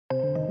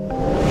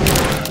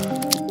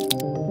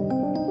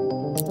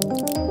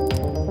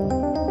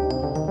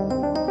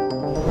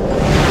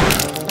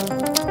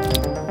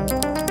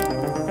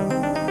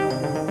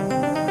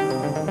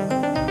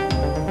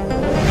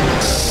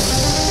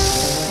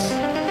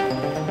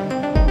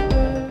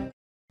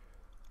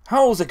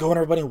How's it going,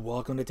 everybody?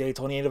 Welcome to day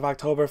 28 of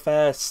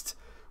Octoberfest.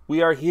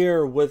 We are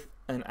here with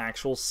an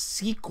actual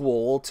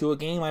sequel to a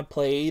game I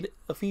played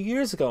a few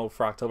years ago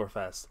for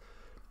Octoberfest.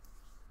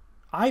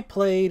 I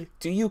played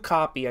Do You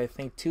Copy, I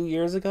think 2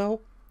 years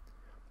ago.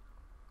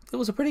 It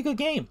was a pretty good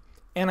game.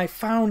 And I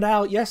found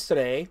out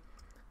yesterday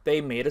they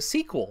made a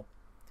sequel.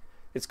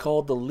 It's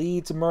called The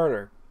Leeds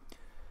Murder.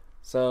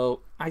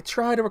 So I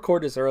tried to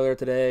record this earlier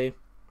today,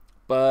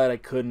 but I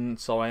couldn't,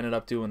 so I ended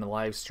up doing the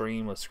live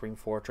stream with Scream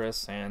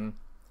Fortress, and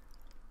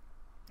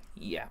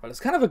yeah, but it's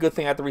kind of a good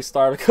thing I had to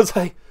restart because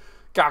I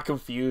got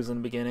confused in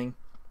the beginning.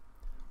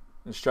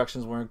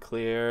 Instructions weren't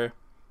clear,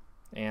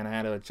 and I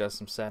had to adjust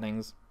some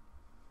settings.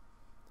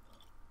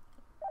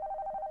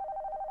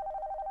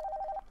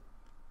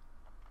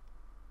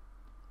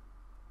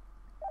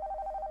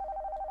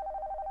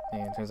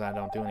 And it turns out I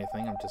don't do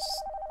anything, I'm just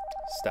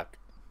stuck.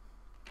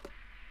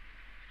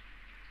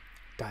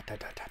 Dot, dot,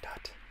 dot, dot,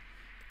 dot.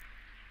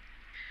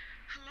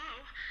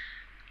 Hello?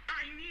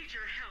 I need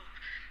your help.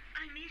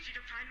 I need you to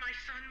find my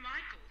son,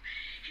 Michael.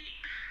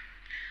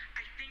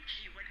 I think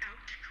he went out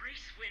to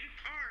Gracewind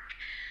Park.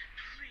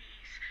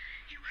 Please,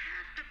 you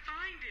have to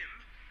find him.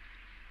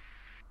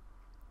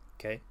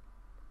 Okay.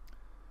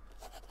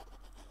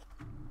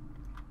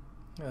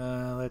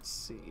 Let's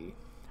see.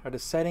 Are the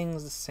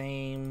settings the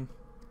same?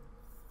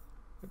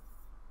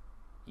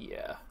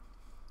 Yeah.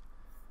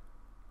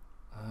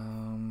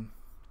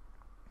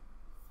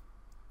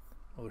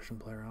 Motion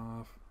blur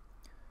off.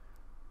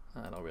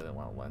 I don't really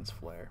want a lens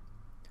flare.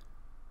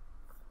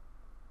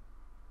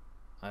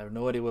 I have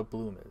no idea what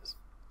bloom is.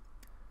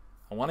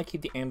 I want to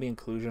keep the ambient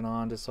occlusion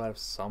on just so I have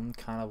some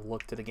kind of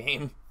look to the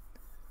game.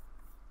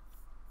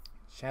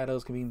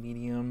 Shadows can be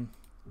medium.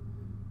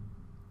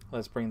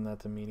 Let's bring that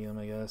to medium,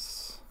 I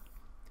guess.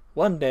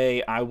 One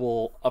day I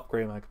will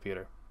upgrade my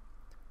computer.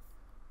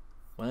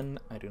 When?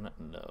 I do not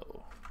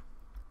know.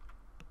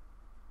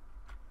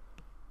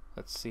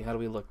 Let's see, how do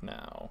we look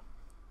now?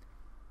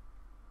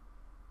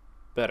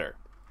 Better.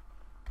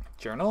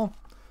 Journal?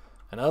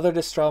 Another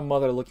distraught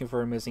mother looking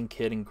for a missing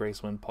kid in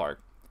Gracewind Park.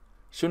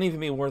 Shouldn't even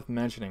be worth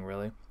mentioning,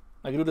 really.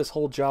 I could do this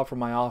whole job from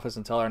my office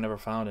and tell her I never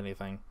found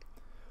anything.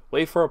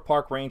 Wait for a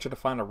park ranger to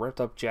find a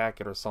ripped up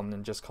jacket or something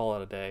and just call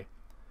it a day.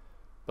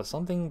 But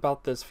something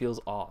about this feels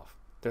off.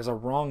 There's a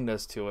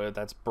wrongness to it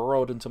that's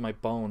burrowed into my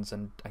bones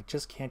and I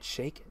just can't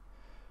shake it.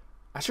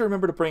 I should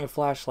remember to bring a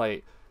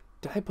flashlight.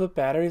 Did I put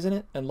batteries in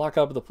it and lock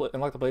the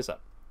place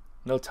up?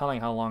 No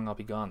telling how long I'll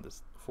be gone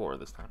this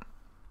time.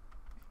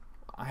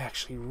 I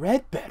actually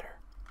read better.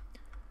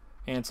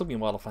 And it took me a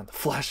while to find the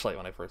flashlight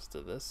when I first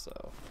did this, so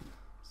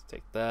let's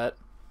take that.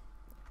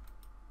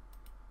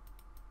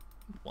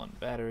 One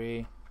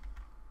battery.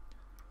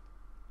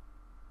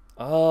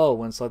 Oh,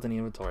 when select in the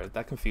inventory.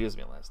 That confused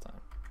me last time.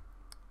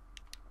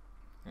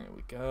 There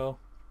we go.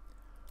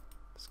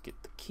 Let's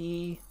get the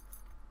key.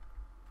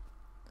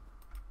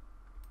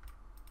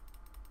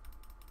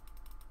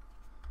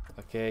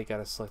 Okay,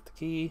 gotta select the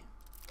key.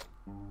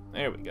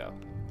 There we go.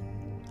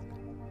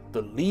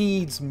 The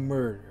Leeds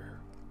Murder.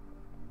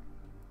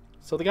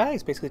 So the guy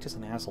is basically just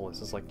an asshole. It's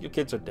just like, your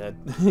kids are dead.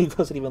 He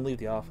doesn't even leave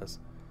the office.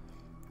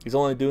 He's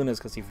only doing this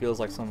because he feels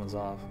like someone's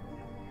off.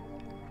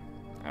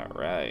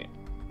 Alright.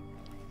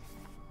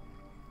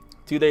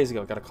 2 days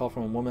ago, got a call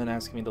from a woman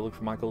asking me to look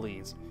for Michael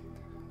Leeds.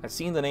 I'd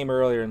seen the name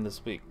earlier in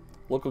this week.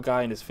 Local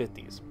guy in his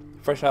 50s.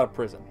 Fresh out of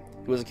prison.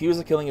 He was accused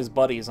of killing his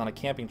buddies on a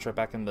camping trip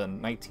back in the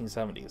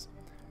 1970s.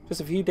 Just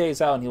a few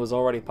days out and he was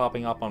already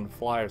popping up on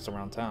flyers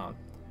around town.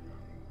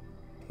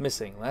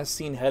 Missing. Last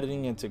seen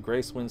heading into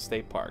Gracewind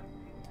State Park.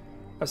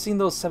 I've seen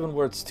those 7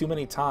 words too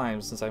many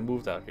times since I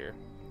moved out here.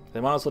 They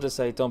might as well just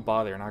say, don't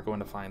bother, you're not going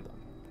to find them.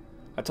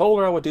 I told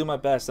her I would do my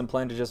best and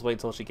planned to just wait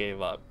till she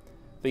gave up.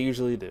 They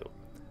usually do.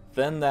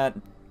 Then that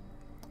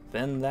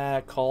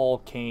call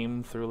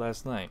came through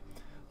last night.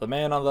 The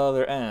man on the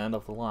other end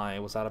of the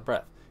line was out of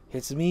breath.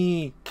 It's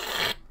me!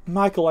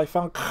 Michael, I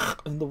found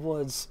in the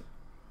woods.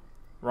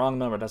 Wrong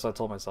number, that's what I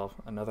told myself.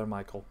 Another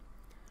Michael.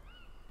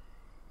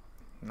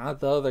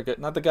 Not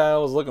the guy I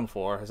was looking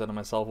for, I said to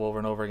myself over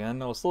and over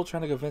again. I was still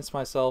trying to convince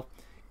myself,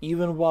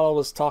 even while I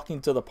was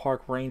talking to the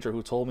park ranger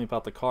who told me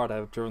about the car that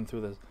I've driven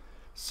through the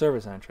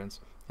service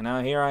entrance. And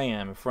now here I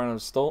am, in front of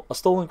a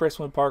stolen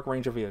Gracewind Park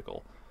ranger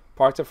vehicle,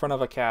 parked in front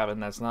of a cabin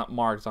that's not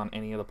marked on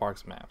any of the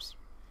park's maps.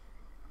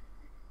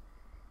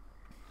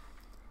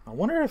 I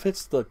wonder if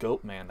it's the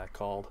goat man that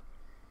called.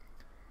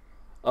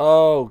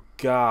 Oh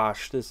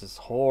gosh, this is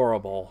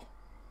horrible.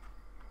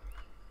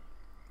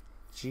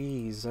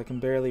 Jeez, I can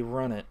barely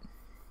run it.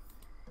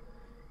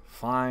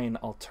 Fine,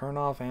 I'll turn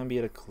off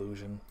ambient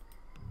occlusion.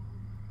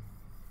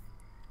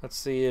 Let's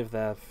see if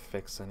that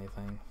fixes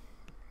anything.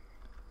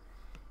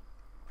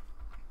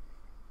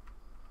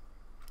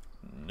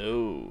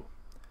 No,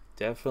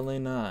 definitely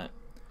not.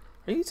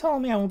 Are you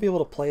telling me I won't be able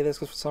to play this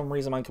because for some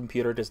reason my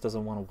computer just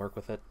doesn't want to work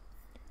with it?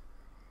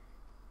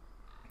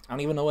 I don't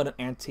even know what an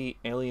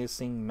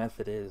anti-aliasing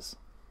method is.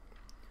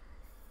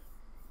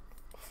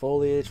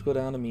 Foliage go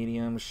down to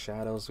medium,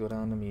 shadows go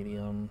down to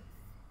medium.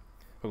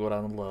 Or go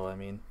down to low, I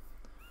mean.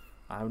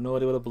 I have no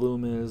idea what a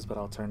bloom is, but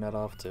I'll turn that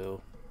off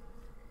too.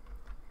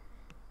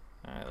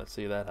 Alright, let's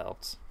see if that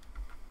helps.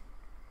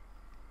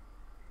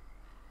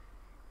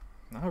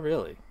 Not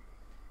really.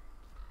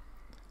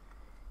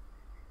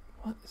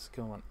 What is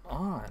going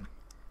on?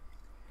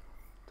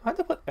 Do I have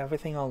to put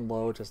everything on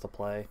low just to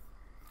play?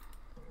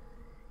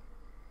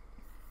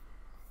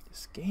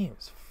 This game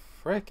is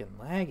frickin'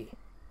 laggy.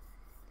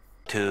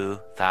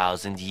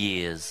 2,000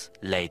 years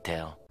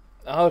later.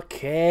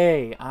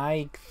 Okay,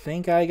 I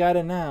think I got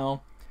it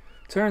now.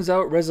 Turns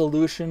out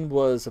resolution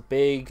was a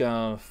big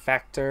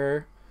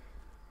factor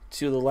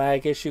to the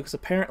lag issue, because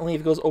apparently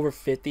if it goes over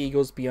 50, it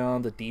goes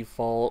beyond the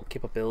default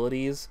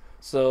capabilities.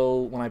 So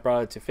when I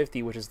brought it to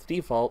 50, which is the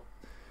default,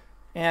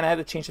 and I had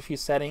to change a few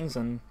settings,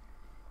 and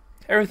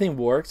everything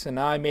worked, and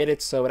now I made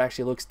it so it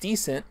actually looks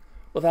decent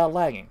without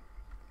lagging.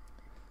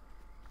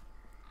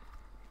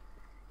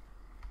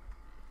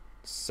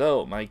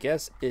 So my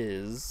guess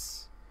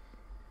is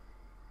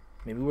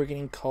maybe we're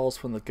getting calls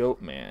from the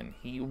Goat Man.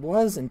 He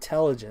was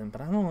intelligent,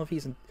 but I don't know if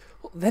he's...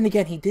 Well, then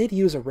again, he did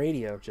use a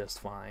radio just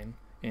fine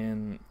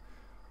in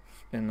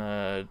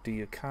Do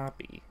You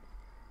Copy?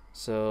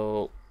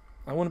 So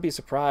I wouldn't be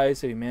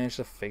surprised if he managed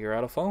to figure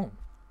out a phone.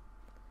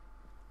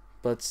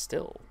 But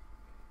still,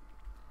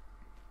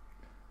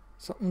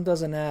 something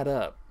doesn't add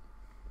up.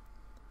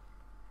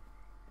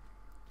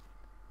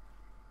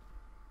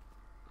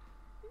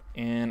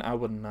 And I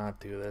would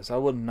not do this. I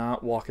would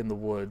not walk in the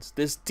woods,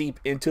 this deep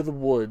into the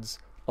woods,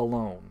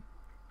 alone.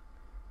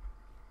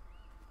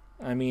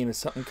 I mean, if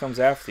something comes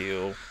after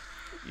you,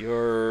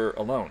 you're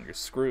alone. You're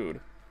screwed.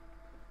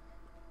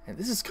 And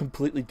this is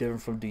completely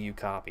different from Do You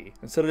Copy?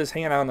 Instead of just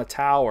hanging out in the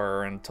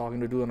tower and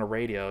talking to a dude on a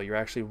radio, you're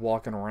actually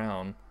walking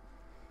around.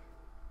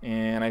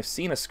 And I've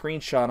seen a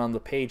screenshot on the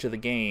page of the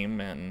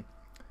game, and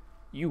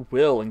you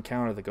will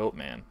encounter the Goat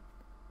Man.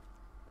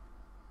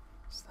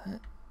 Is that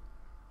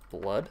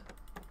blood?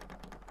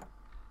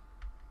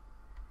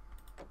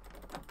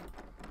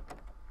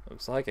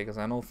 Looks like it, because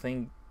I don't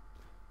think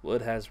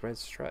wood has red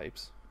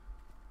stripes.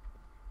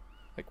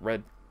 Like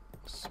red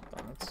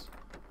spots.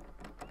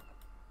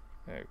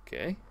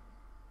 Okay.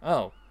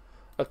 Oh.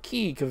 A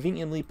key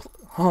conveniently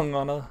hung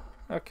on a...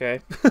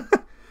 Okay.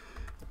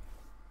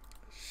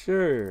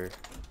 Sure.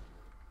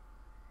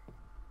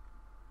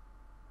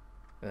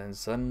 And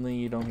suddenly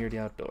you don't hear the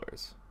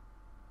outdoors.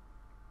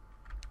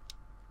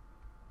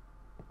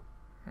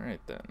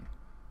 Alright then.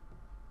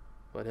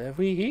 What have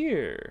we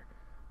here?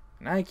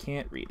 And I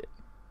can't read it.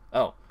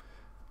 Oh.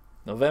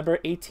 November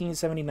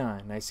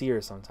 1879. I see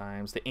her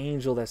sometimes. The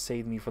angel that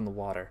saved me from the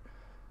water.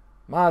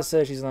 Ma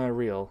says she's not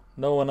real.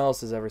 No one else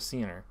has ever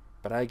seen her.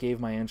 But I gave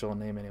my angel a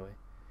name anyway.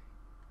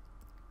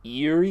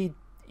 Eurydice.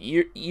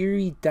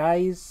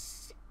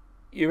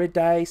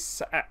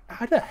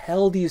 How the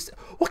hell do you...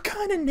 What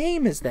kind of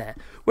name is that?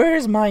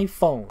 Where's my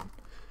phone?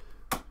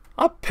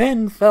 A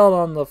pen fell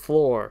on the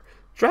floor.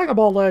 Dragon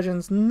Ball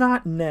Legends,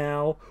 not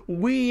now.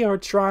 We are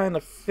trying to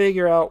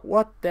figure out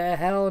what the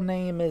hell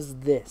name is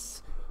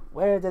this.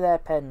 Where did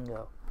that pen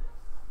go?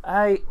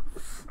 Okay.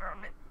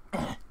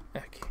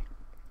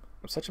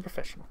 I'm such a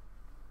professional.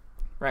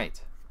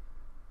 Right.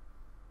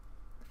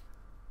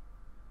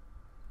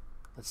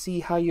 Let's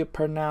see how you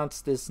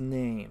pronounce this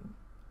name.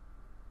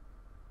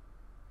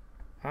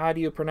 How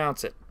do you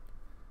pronounce it?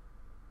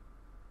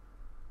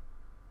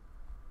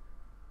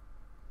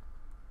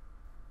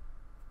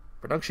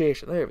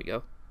 Pronunciation. There we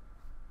go.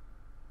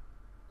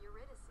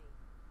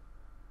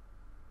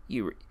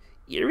 Eurydice.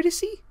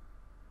 Eurydice?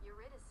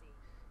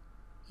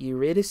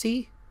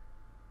 Eurydice?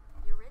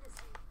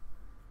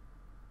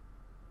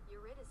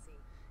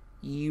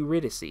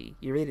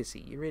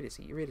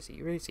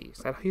 Eurydice. Is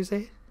that how you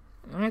say it?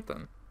 Alright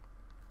then.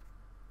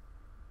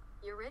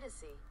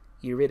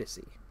 Eurydice.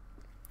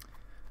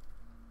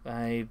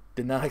 I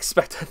did not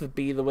expect that to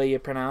be the way you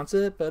pronounce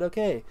it, but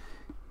okay.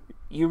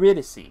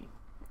 Eurydice.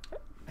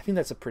 I think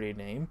that's a pretty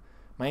name.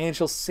 My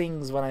angel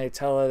sings when I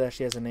tell her that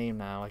she has a name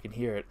now. I can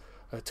hear it.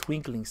 A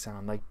twinkling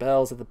sound like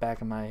bells at the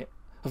back of my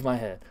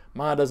head.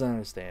 Ma doesn't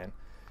understand.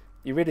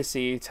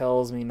 Eurydice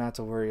tells me not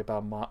to worry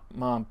about Mom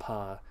and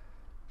Pa.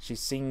 She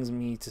sings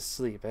me to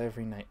sleep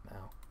every night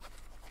now.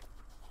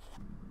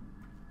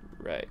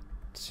 Right.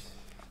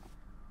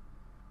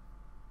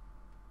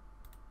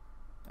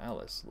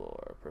 Alice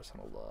lore,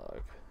 personal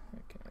log.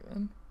 Okay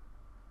then.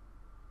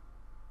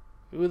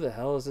 Who the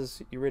hell is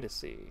this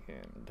Eurydice?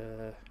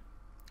 And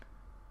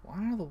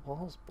why are the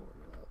walls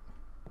boarded up?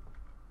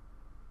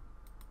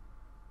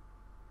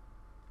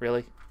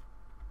 Really?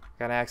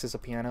 Gotta access a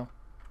piano?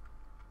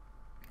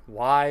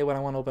 Why would I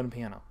want to open a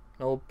piano?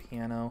 No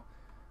piano.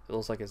 It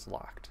looks like it's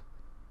locked.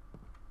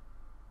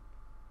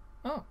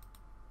 Oh.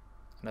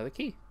 Another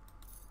key.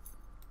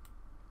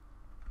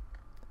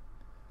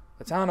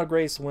 The town of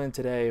Gracewind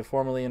today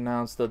formally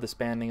announced the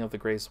disbanding of the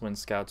Gracewind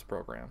Scouts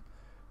program.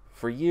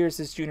 For years,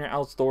 this junior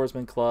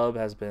outdoorsman club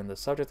has been the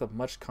subject of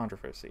much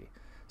controversy,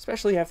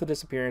 especially after the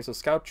disappearance of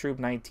Scout Troop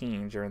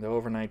 19 during the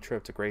overnight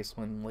trip to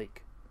Gracewind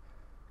Lake.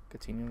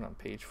 Continuing on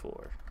page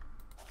 4.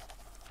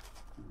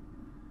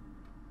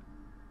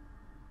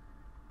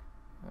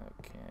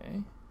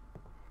 Okay.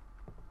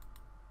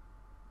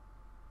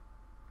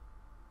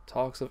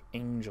 Talks of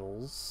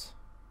angels.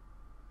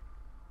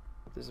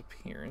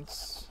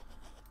 Disappearance.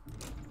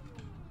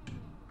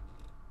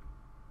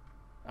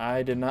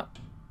 I did not...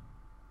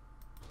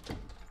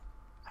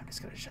 I'm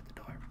just gonna shut the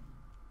door.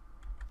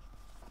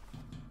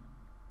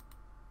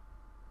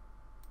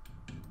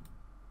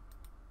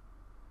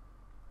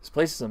 This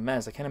place is a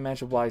mess. I can't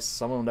imagine why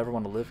someone would ever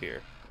want to live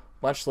here.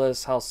 Much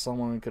less how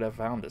someone could have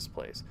found this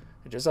place.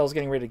 And just as I was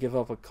getting ready to give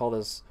up and call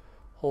this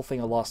whole thing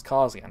a lost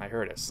cause again, I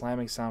heard a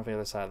slamming sound from the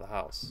other side of the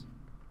house.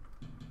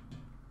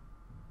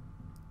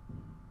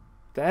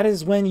 That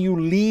is when you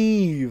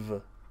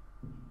leave.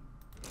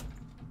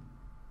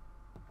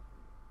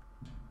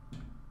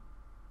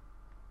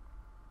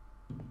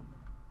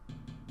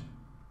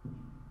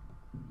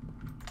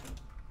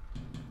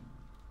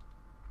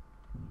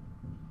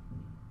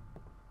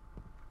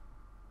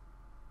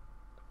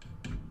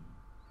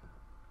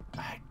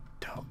 I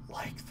don't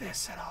like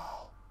this at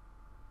all.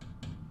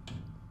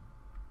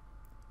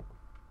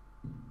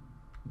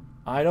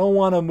 I don't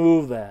want to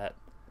move that.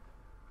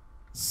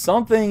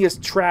 Something is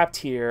trapped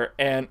here,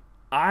 and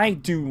I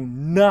do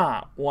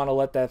not want to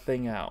let that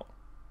thing out.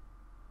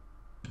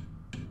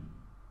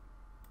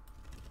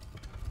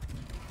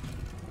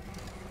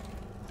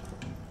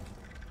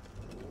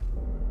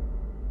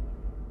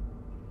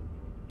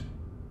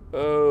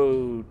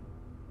 Oh.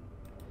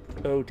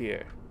 Oh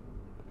dear.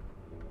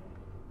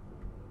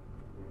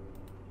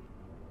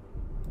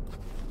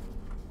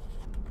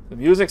 The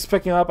music's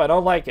picking up. I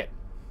don't like it.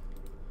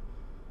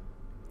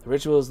 The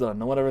ritual is done.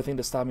 No one ever think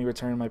to stop me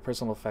returning my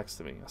personal effects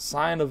to me. A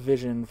sign of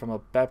vision from a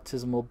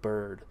baptismal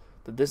bird.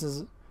 The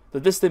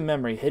distant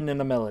memory hidden in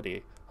a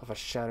melody of a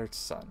shattered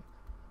sun.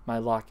 My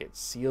locket,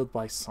 sealed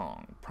by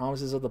song.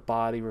 Promises of the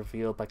body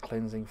revealed by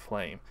cleansing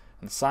flame.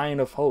 And sign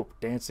of hope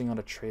dancing on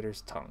a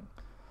traitor's tongue.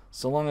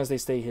 So long as they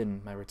stay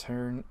hidden, my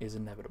return is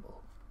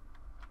inevitable.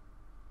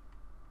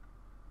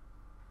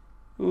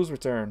 Whose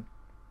return?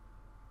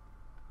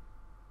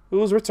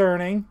 Who's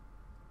returning?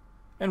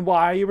 And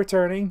why are you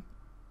returning?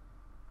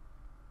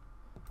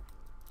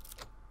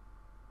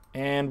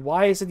 And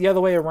why is it the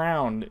other way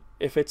around?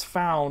 If it's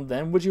found,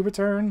 then would you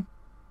return?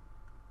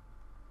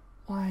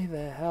 Why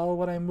the hell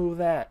would I move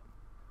that?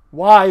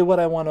 Why would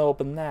I want to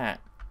open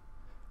that?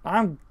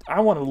 I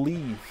want to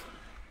leave.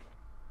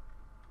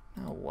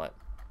 Now what?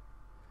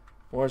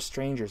 More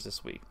strangers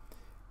this week.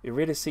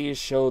 Eurydice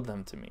showed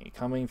them to me,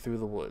 coming through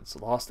the woods,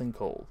 lost and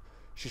cold.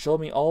 She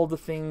showed me all the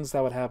things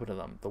that would happen to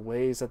them, the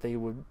ways that they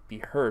would be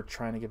hurt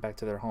trying to get back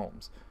to their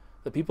homes.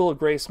 The people of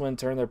Gracewind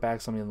turned their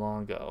backs on me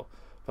long ago,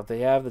 but they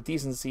have the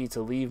decency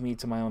to leave me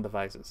to my own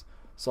devices,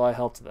 so I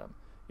helped them.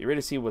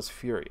 Eurydice was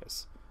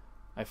furious.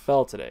 I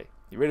fell today.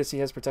 Eurydice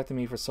has protected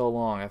me for so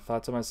long, I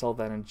thought to myself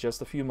that in just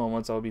a few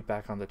moments I would be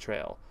back on the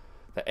trail,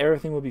 that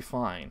everything would be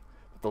fine.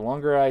 But the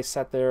longer I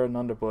sat there in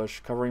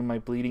underbush, covering my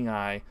bleeding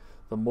eye,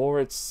 the more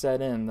it set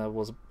in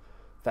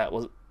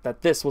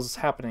that this was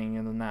happening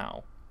in the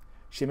now.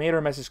 She made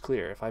her message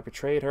clear. If I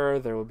betrayed her,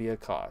 there would be a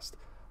cost.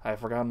 I have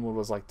forgotten what it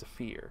was like to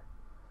fear.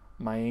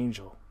 My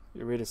angel,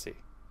 Eurydice.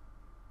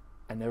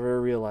 I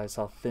never realized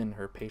how thin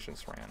her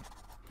patience ran.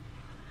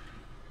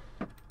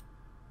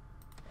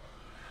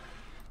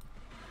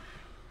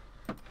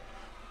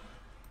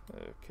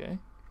 Okay.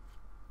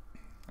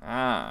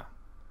 Ah.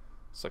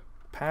 It's a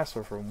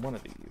password from one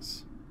of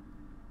these.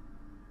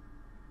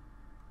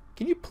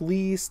 Can you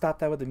please stop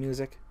that with the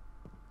music?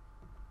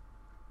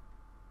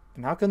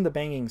 And how come the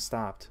banging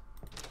stopped?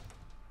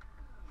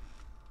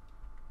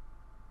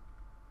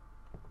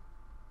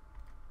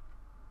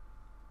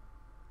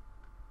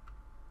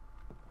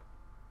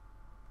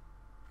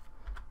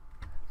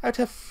 Out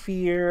of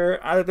fear,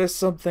 there's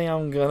something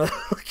I'm gonna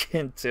look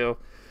into.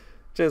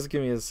 Just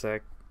give me a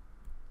sec.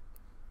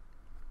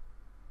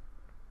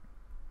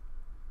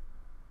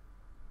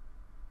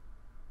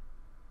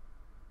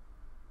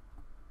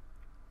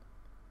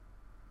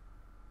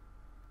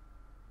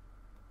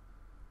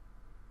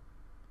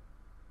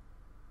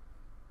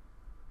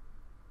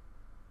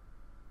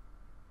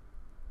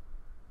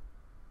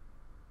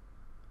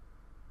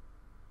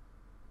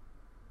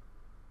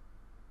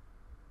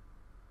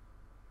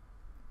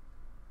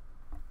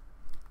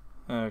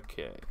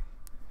 Okay.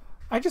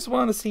 I just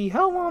want to see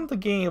how long the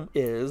game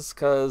is,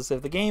 because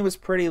if the game is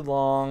pretty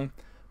long,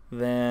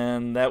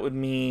 then that would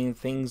mean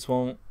things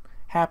won't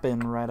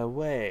happen right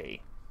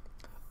away.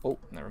 Oh,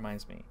 that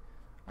reminds me.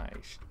 I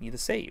need a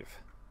save.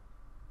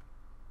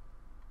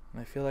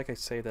 And I feel like I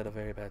saved at a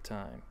very bad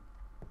time.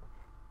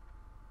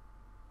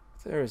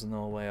 There is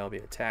no way I'll be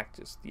attacked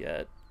just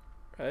yet,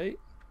 right?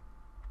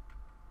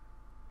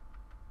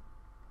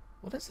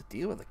 What is the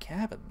deal with the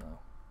cabin, though?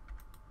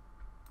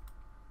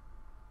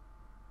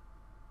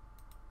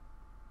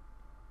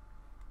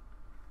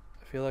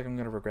 I feel like I'm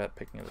gonna regret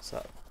picking this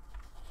up.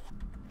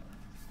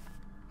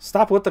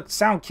 Stop with the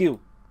sound cue!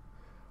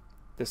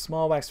 This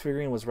small wax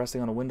figurine was resting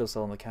on a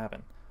windowsill in the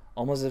cabin,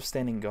 almost as if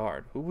standing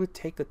guard. Who would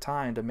take the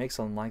time to make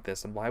something like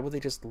this, and why would they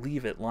just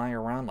leave it lying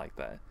around like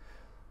that?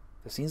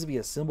 There seems to be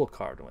a symbol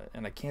carved on it,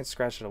 and I can't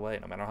scratch it away,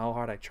 no matter how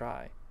hard I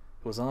try.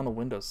 It was on a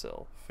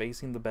windowsill,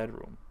 facing the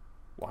bedroom,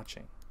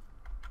 watching.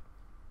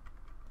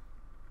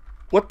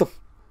 What the?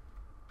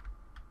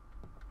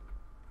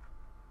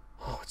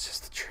 Oh, it's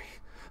just a tree.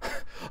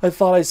 I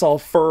thought I saw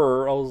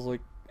fur. I was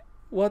like,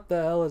 what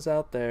the hell is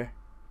out there?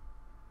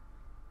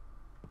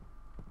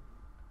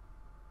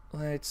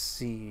 Let's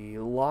see.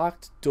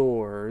 Locked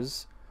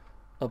doors.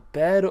 A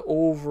bed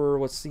over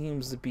what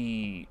seems to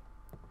be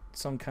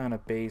some kind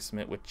of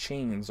basement with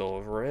chains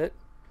over it.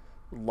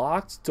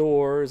 Locked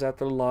doors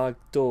after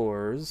locked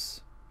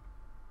doors.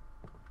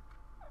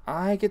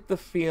 I get the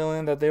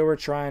feeling that they were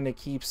trying to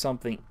keep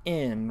something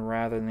in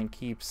rather than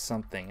keep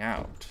something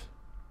out.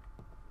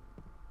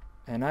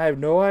 And I have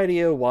no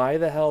idea why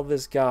the hell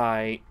this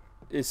guy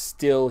is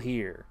still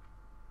here.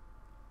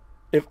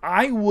 If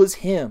I was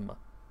him,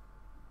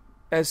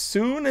 as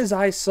soon as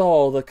I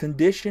saw the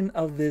condition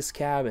of this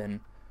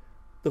cabin,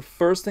 the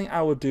first thing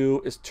I would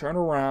do is turn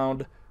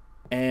around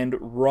and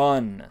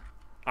run.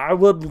 I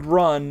would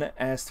run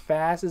as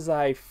fast as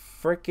I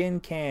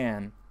frickin'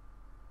 can.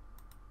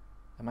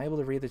 Am I able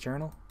to read the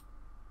journal?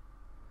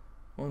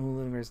 One who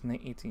lived in the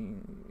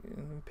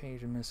 18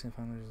 page of missing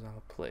found is out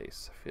of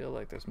place. I feel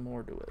like there's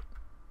more to it.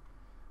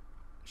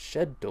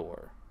 Shed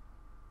door.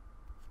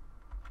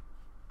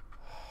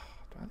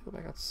 Do I have to go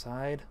back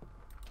outside?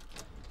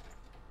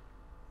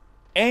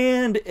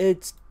 And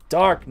it's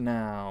dark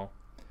now.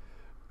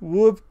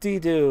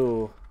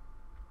 Whoop-de-doo.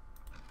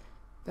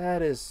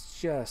 That is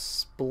just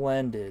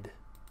splendid.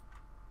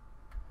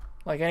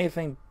 Like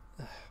anything...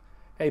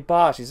 Hey,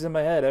 boss, she's in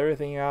my head.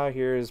 Everything out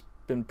here has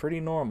been pretty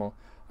normal.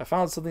 I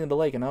found something in the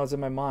lake and now it's in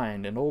my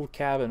mind. An old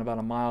cabin about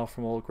a mile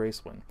from Old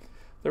Gracewind.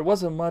 There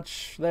wasn't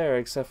much there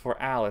except for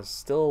Alice,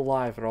 still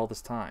alive for all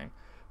this time.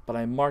 But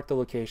I marked the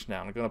location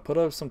down. I'm going to put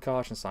up some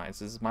caution signs.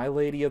 Since my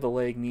lady of the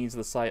lake needs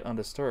the site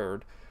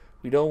undisturbed,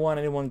 we don't want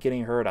anyone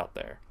getting hurt out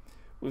there.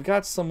 We've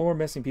got some more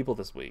missing people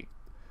this week.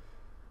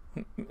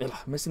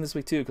 Missing this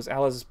week too because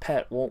Alice's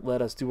pet won't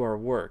let us do our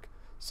work.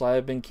 So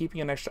I've been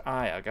keeping an extra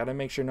eye out. Gotta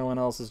make sure no one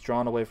else is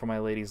drawn away from my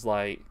lady's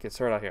light. Gets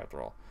hurt out here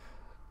after all.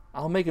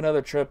 I'll make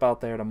another trip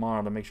out there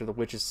tomorrow to make sure the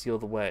witches seal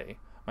the way.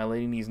 My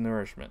lady needs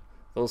nourishment.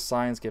 Those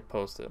signs get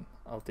posted.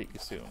 I'll update you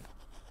soon.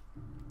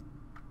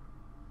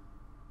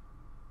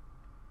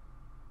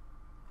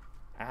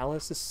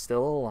 Alice is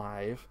still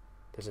alive.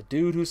 There's a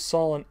dude who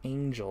saw an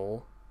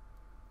angel.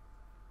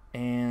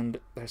 And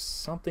there's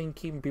something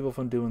keeping people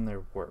from doing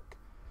their work.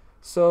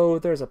 So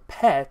there's a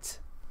pet.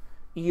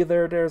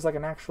 Either there's like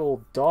an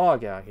actual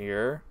dog out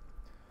here,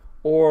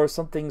 or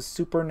something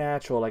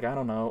supernatural, like, I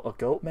don't know, a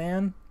goat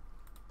man?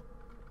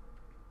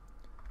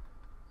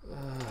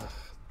 Ugh.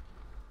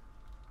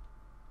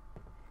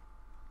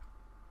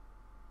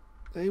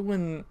 They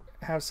wouldn't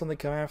have something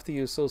come after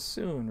you so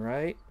soon,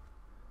 right?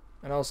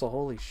 And also,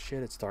 holy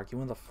shit, it's dark. You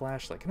want the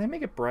flashlight. Can I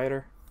make it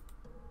brighter?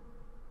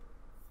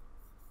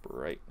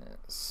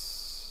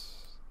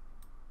 Brightness.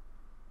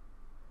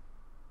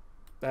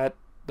 That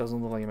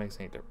doesn't look like it makes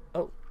any difference.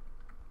 Oh.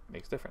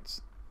 Makes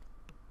difference.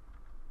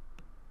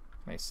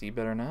 Can I see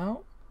better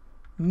now?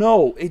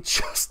 No, it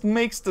just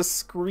makes the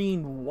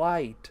screen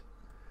white.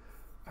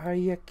 Are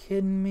you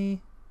kidding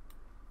me?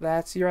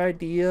 That's your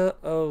idea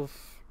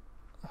of...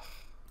 Ugh.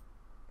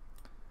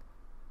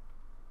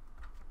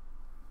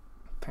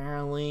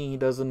 Apparently he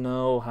doesn't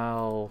know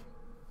how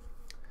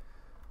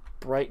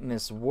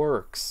brightness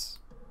works.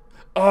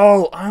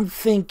 Oh, I'm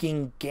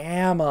thinking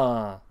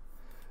gamma.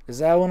 Is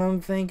that what I'm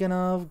thinking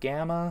of?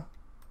 Gamma?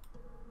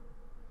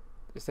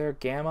 Is there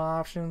gamma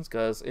options?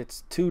 Because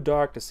it's too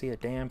dark to see a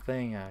damn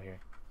thing out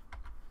here.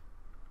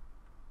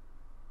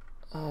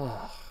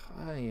 Ugh,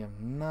 I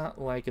am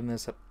not liking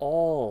this at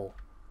all.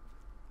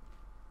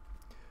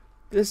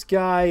 This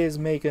guy is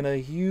making a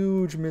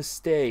huge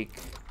mistake.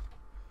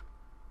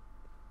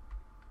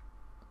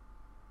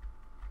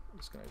 I'm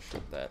just going to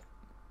shut that.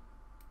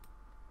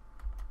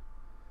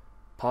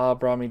 Pa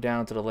brought me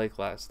down to the lake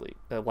last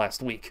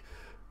week.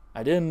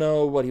 I didn't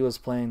know what he was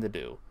planning to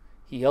do.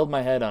 He held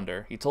my head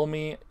under. He told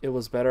me it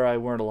was better I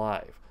weren't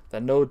alive.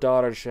 That no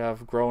daughter should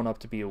have grown up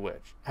to be a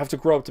witch. Have to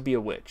grow up to be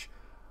a witch.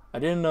 I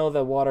didn't know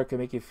that water could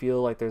make you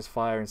feel like there's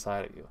fire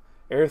inside of you.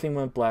 Everything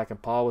went black and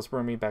Pa was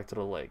bringing me back to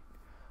the lake.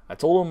 I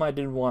told him I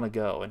didn't want to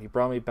go, and he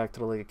brought me back to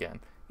the lake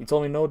again. He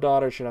told me no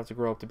daughter should have to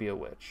grow up to be a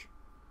witch.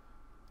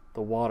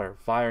 The water,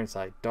 fire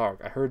inside, dark.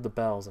 I heard the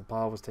bells, and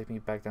Pa was taking me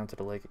back down to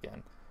the lake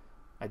again.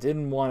 I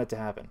didn't want it to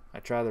happen. I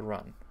tried to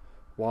run.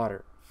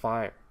 Water,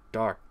 fire,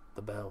 dark.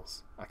 The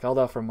bells. I called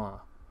out for Ma.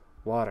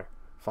 Water,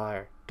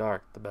 fire,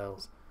 dark, the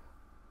bells.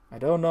 I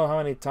don't know how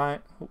many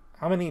times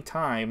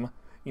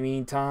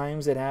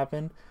it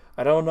happened?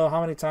 I don't know how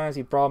many times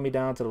he brought me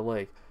down to the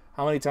lake.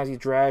 How many times he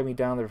dragged me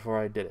down there before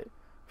I did it.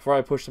 Before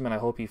I pushed him in, I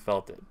hope he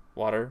felt it.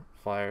 Water,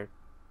 fire,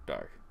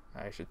 dark.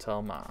 I should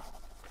tell Ma.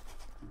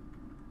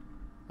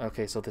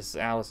 Okay, so this is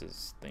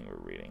Alice's thing we're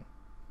reading.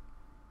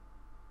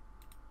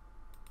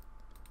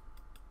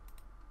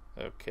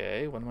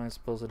 Okay, what am I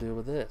supposed to do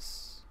with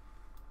this?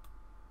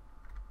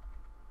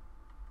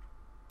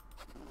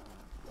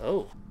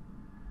 Oh.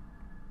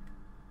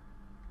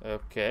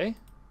 Okay.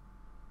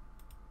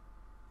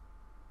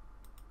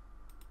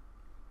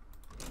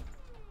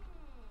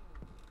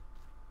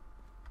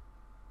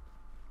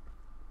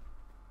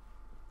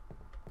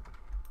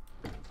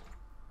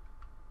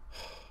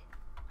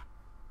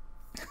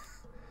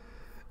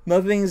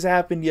 Nothing's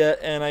happened yet,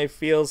 and I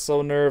feel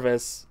so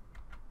nervous.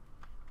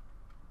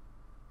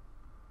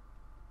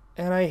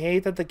 And I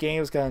hate that the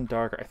game's gotten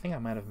darker. I think I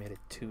might have made it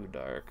too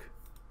dark.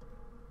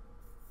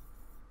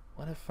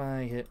 What if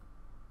I hit...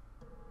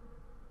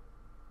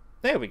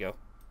 There we go.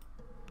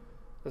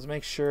 Let's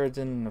make sure it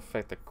didn't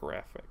affect the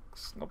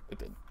graphics. Nope, it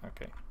did.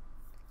 Okay.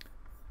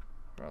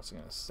 We're also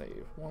going to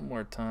save one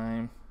more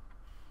time.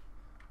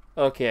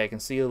 Okay, I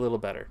can see a little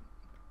better.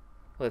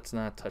 Let's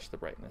not touch the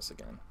brightness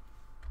again.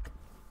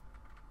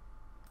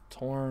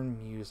 Torn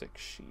music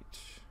sheet.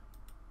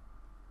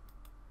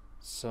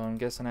 So I'm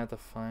guessing I have to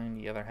find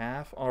the other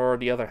half, or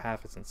the other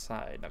half is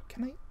inside. Now,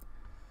 can I?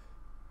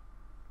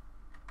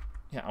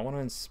 Yeah, I want to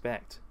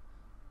inspect.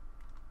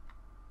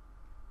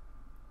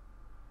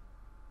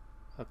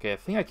 Okay, I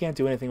think I can't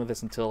do anything with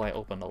this until I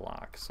open the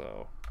lock,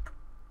 so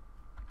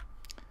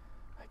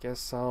I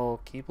guess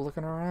I'll keep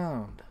looking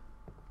around.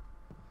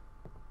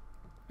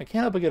 I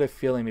can't help but get a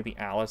feeling maybe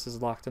Alice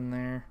is locked in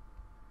there.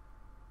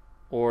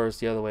 Or it's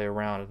the other way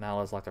around and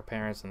Alice locked her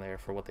parents in there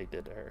for what they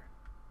did to her.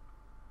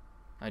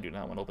 I do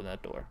not want to open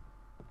that door.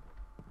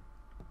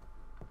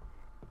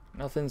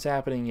 Nothing's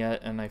happening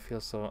yet and I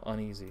feel so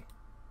uneasy.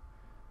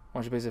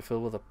 Wash your base is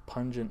filled with a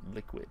pungent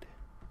liquid.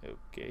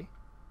 Okay.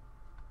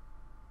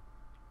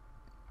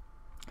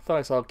 I thought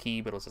I saw a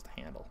key, but it was just a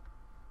handle.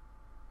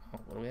 Oh,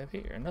 what do we have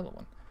here? Another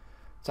one.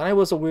 Tonight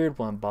was a weird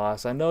one,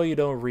 boss. I know you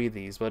don't read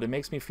these, but it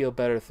makes me feel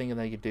better thinking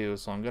that you do,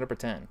 so I'm going to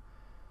pretend.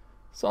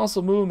 Saw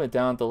some movement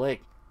down at the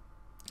lake.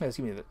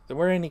 Excuse me, there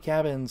weren't any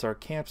cabins or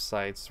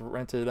campsites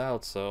rented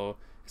out, so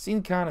it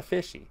seemed kind of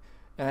fishy.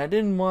 And I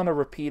didn't want a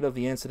repeat of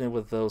the incident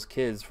with those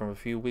kids from a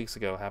few weeks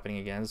ago happening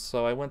again,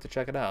 so I went to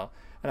check it out.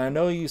 And I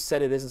know you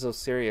said it isn't so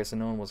serious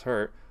and no one was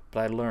hurt,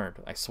 but I learned,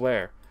 I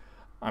swear.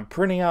 I'm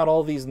printing out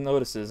all these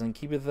notices and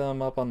keeping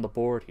them up on the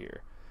board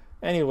here.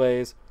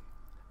 Anyways,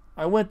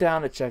 I went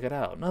down to check it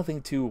out.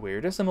 Nothing too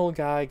weird, just an old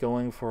guy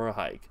going for a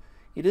hike.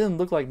 He didn't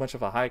look like much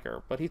of a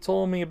hiker, but he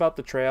told me about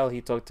the trail he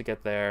took to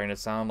get there, and it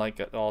sounded like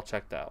it all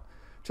checked out.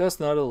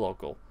 Just another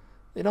local.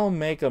 They don't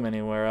make them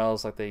anywhere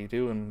else like they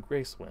do in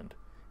Gracewind.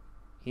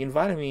 He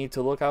invited me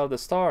to look out at the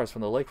stars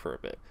from the lake for a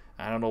bit.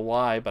 I don't know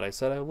why, but I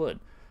said I would.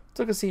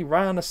 Took a seat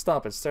right on the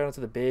stump and stared into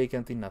the big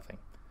empty nothing.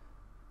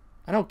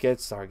 I don't get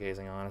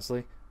stargazing,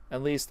 honestly.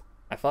 At least,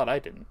 I thought I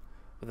didn't.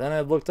 But then I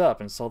looked up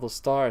and saw those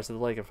stars at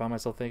the lake and found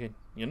myself thinking,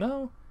 you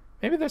know,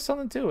 maybe there's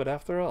something to it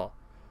after all.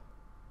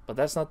 But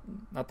that's not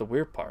the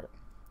weird part.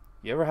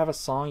 You ever have a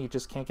song you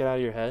just can't get out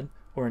of your head?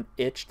 Or an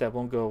itch that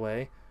won't go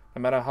away?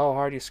 No matter how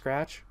hard you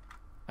scratch?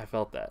 I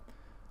felt that.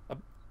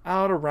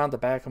 Out around the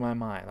back of my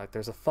mind, like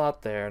there's a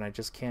thought there and I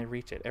just can't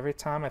reach it. Every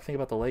time I think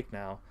about the lake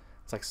now,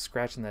 it's like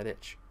scratching that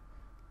itch.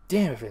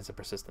 Damn if it's a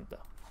persistent though.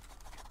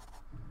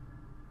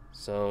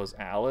 So is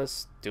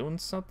Alice doing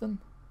something?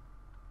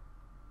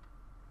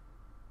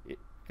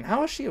 And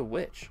how is she a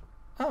witch?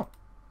 Oh,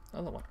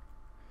 another one.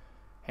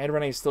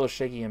 Handwriting is still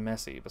shaky and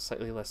messy, but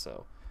slightly less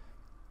so.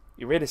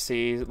 Eurydice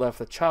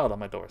left a child on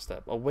my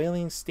doorstep. A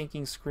wailing,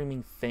 stinking,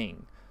 screaming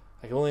thing.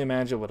 I can only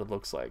imagine what it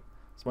looks like.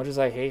 As much as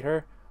I hate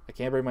her, I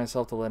can't bring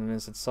myself to let an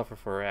innocent suffer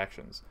for her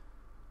actions.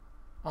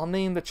 I'll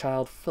name the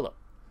child Philip.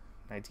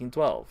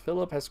 1912.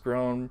 Philip has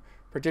grown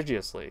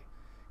prodigiously.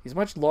 He's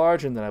much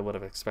larger than I would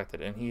have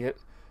expected, and he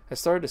has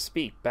started to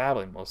speak,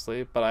 babbling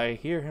mostly, but I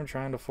hear him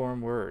trying to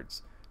form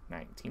words.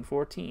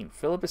 1914.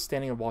 Philip is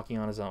standing and walking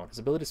on his own. His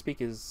ability to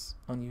speak is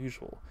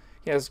unusual.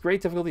 He has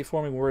great difficulty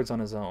forming words on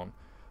his own,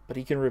 but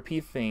he can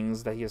repeat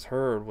things that he has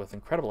heard with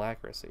incredible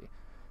accuracy.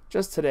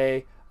 Just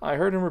today, I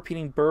heard him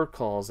repeating bird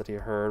calls that he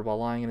heard while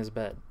lying in his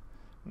bed.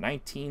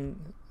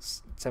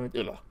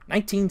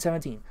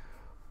 1917.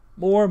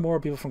 More and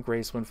more people from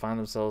Gracewind find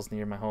themselves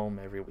near my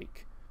home every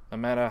week. No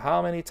matter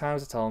how many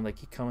times I tell them, they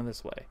keep coming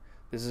this way.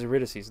 This is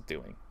Eurydice's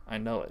doing. I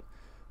know it.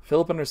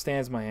 Philip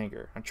understands my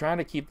anger. I'm trying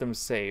to keep them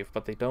safe,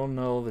 but they don't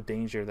know the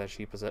danger that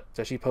she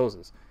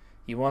poses.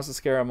 He wants to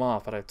scare him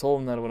off, but I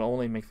told him that it would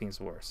only make things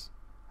worse.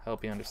 I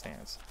hope he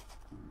understands.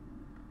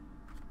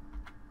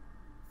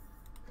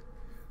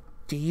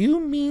 Do you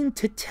mean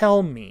to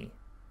tell me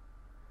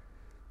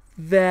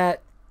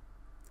that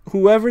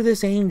whoever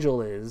this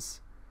angel is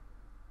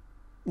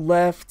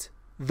left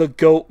the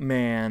goat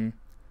man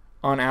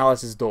on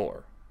Alice's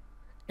door,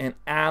 and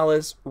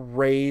Alice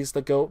raised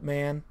the goat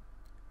man?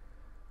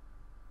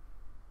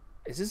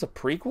 Is this a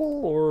prequel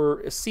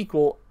or a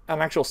sequel,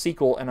 an actual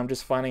sequel, and I'm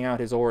just finding out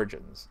his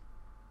origins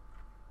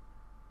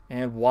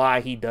and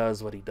why he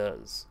does what he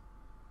does?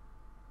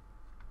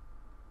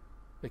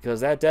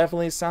 Because that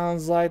definitely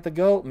sounds like the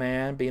goat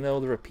man being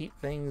able to repeat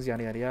things,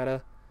 yada yada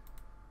yada.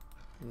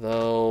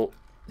 Though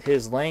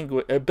his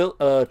language,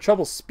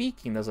 trouble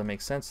speaking doesn't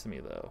make sense to me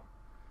though,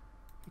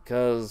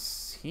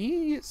 because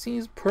he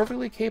seems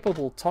perfectly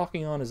capable of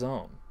talking on his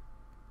own.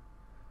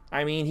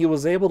 I mean, he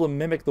was able to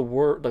mimic the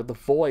word, like the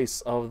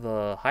voice of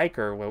the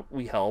hiker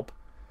we help,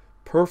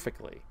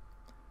 perfectly.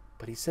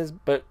 But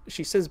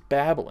she says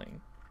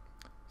babbling.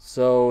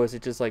 So is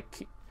it just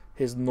like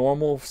his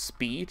normal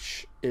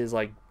speech is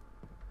like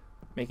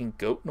making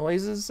goat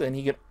noises, and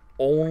he can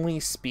only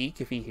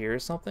speak if he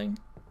hears something?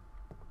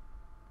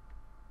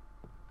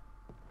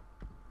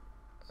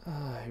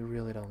 I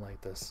really don't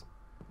like this.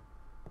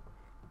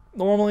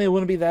 Normally it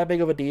wouldn't be that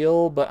big of a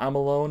deal, but I'm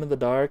alone in the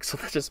dark, so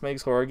that just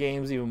makes horror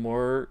games even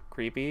more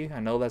creepy. I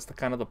know that's the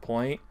kind of the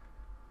point.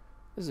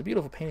 This is a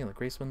beautiful painting of the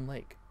Gracewind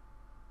Lake.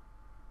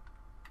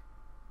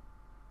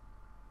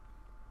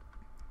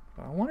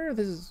 But I wonder if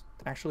this is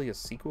actually a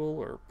sequel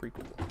or a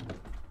prequel.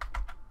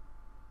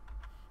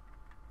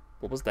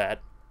 What was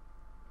that?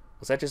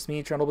 Was that just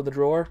me trying to open the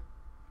drawer?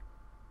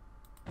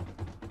 Okay,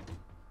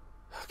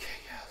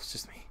 yeah, it's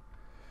just me.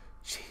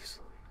 Jeez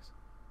Louise.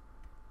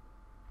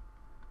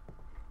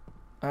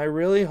 I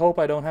really hope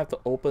I don't have to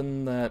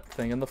open that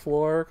thing in the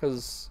floor,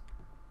 because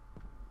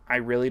I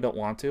really don't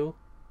want to.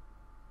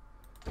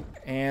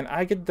 And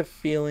I get the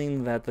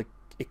feeling that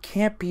it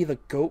can't be the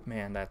goat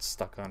man that's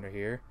stuck under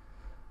here.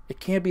 It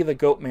can't be the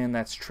goat man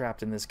that's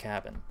trapped in this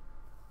cabin.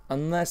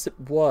 Unless it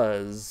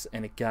was,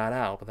 and it got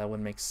out, but that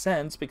wouldn't make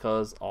sense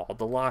because all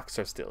the locks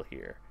are still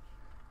here.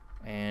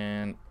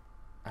 And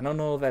I don't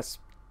know if that's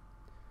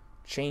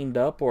chained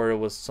up or it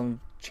was some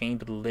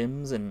chained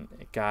limbs and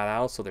it got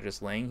out, so they're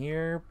just laying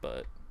here,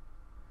 but...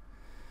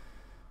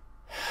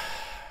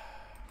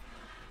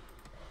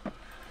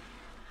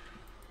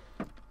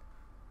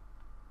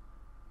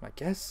 My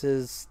guess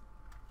is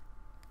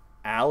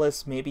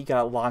Alice maybe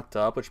got locked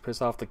up, which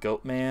pissed off the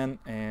goat man,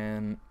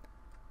 and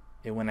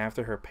it went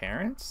after her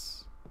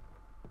parents?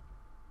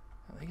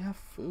 They got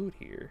food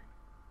here.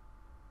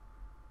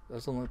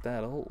 Doesn't look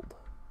that old.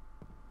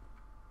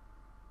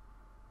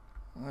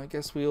 Well, I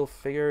guess we'll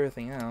figure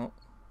everything out.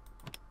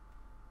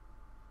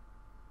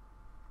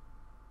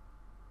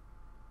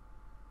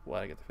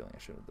 Well, I get the feeling I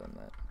should have done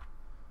that.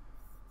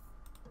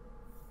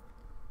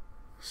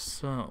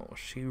 So,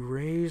 she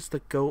raised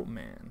the goat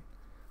man.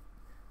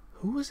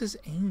 Who is this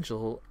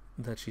angel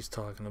that she's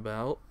talking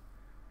about?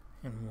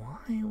 And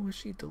why would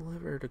she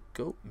deliver the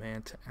goat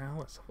man to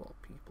Alice of all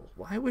people?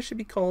 Why would she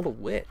be called a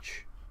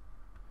witch?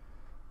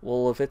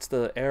 Well, if it's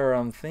the era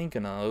I'm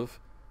thinking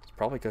of, it's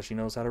probably because she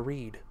knows how to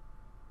read.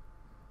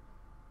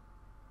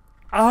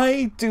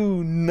 I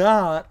do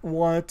not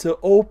want to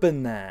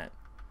open that.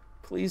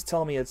 Please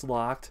tell me it's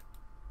locked.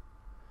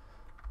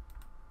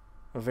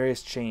 A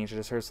various change. I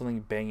just heard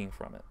something banging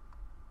from it.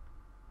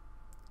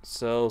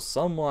 So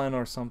someone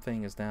or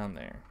something is down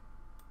there.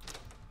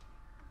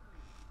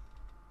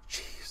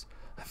 Jeez.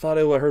 I thought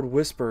I heard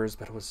whispers,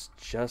 but it was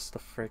just a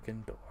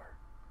freaking door.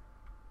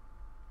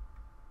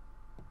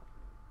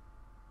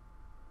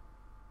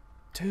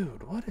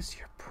 Dude, what is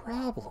your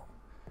problem?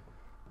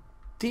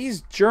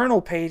 These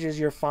journal pages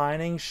you're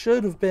finding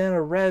should have been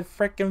a red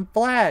frickin'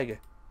 flag.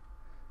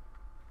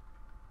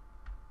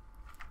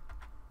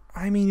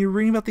 I mean, you're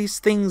reading about these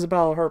things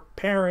about her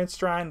parents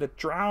trying to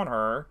drown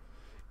her,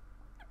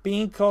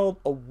 being called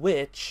a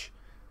witch,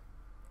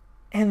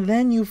 and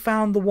then you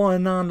found the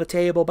one on the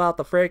table about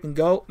the frickin'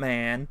 goat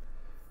man,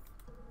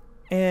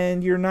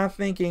 and you're not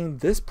thinking,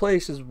 this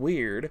place is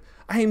weird.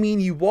 I mean,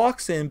 he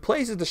walks in,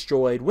 place is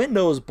destroyed,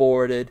 windows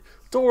boarded,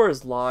 door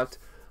is locked,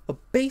 a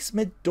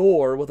basement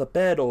door with a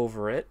bed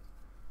over it.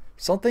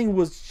 Something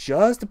was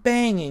just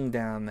banging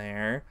down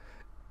there.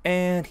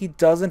 And he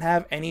doesn't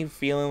have any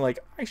feeling like,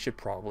 I should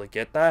probably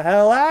get the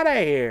hell out of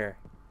here.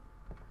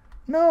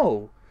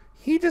 No.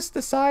 He just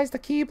decides to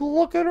keep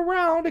looking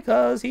around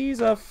because he's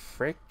a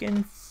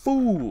freaking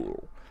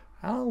fool.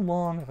 How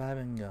long have I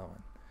been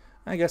going?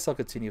 I guess I'll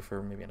continue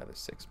for maybe another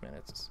 6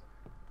 minutes.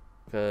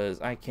 Because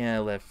I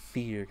can't let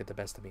fear get the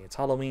best of me. It's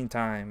Halloween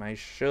time. I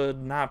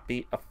should not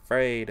be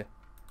afraid.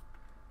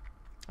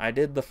 I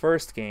did the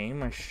first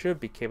game. I should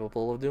be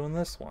capable of doing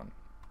this one.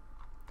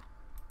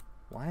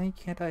 Why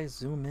can't I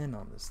zoom in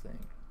on this thing?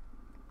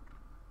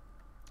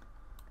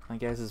 I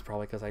guess it's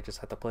probably because I just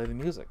had to play the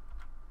music.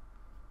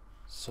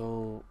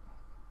 So...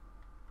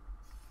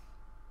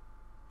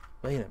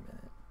 Wait a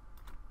minute.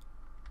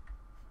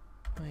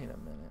 Wait a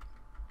minute.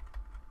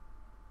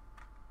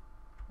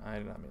 I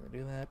did not mean to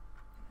do that.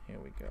 Here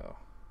we go.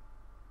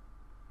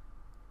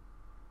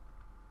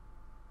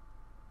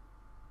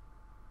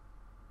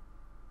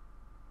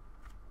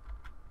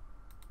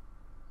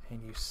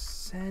 And you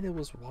said it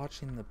was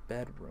watching the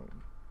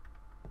bedroom.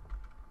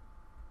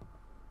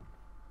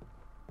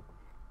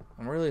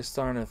 I'm really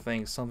starting to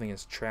think something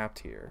is trapped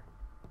here.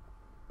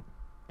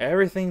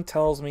 Everything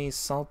tells me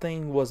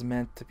something was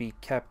meant to be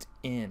kept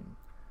in.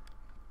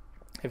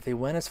 If they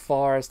went as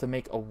far as to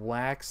make a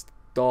waxed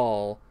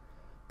doll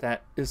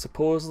that is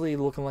supposedly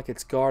looking like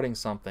it's guarding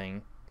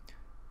something,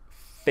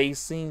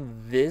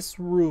 facing this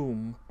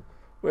room,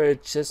 where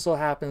it just so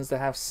happens to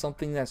have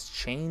something that's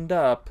chained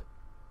up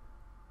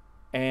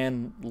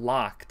and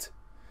locked,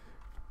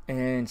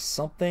 and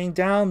something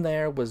down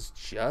there was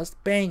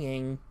just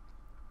banging.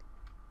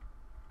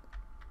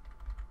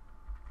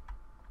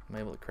 Am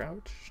I able to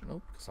crouch?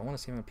 Nope, because I want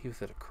to see him peek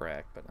through the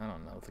crack, but I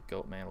don't know if the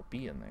goat man will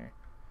be in there.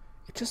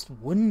 It just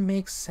wouldn't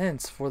make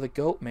sense for the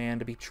goat man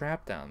to be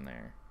trapped down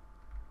there.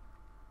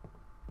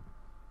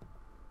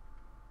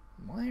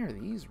 Why are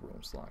these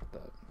rooms locked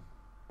up?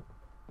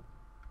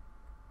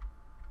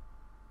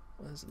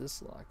 What is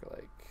this lock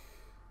like?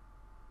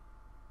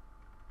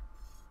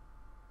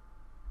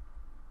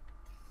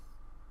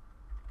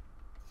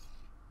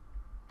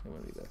 It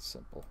wouldn't be that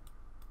simple.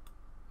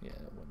 Yeah,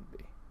 it wouldn't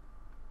be.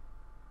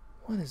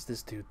 What is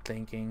this dude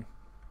thinking?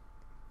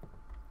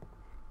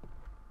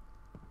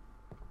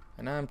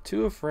 And I'm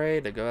too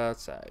afraid to go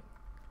outside.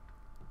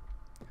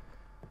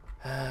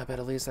 But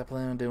at least I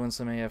plan on doing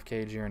some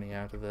AFK journey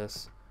after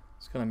this.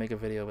 Just gonna make a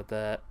video with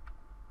that.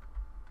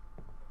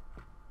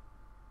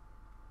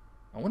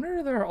 I wonder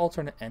if there are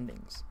alternate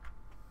endings.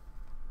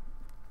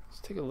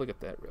 Let's take a look at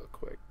that real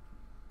quick.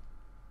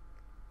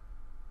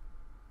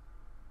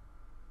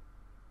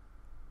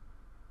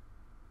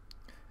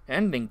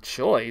 Ending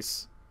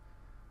choice.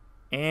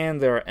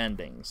 And there are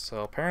endings.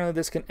 So apparently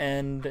this can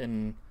end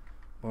in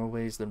more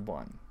ways than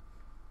one.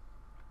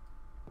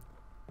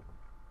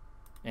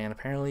 And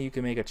apparently you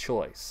can make a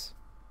choice.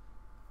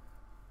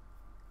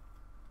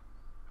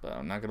 But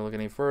I'm not going to look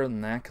any further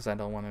than that because I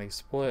don't want any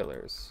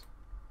spoilers.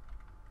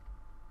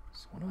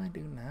 So what do I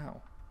do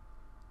now?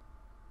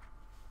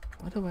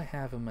 What do I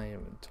have in my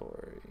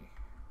inventory?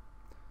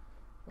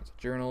 Bunch of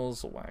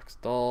journals, a wax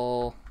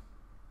doll.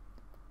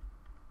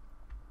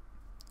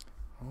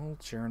 Old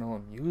journal, a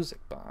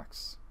music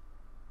box.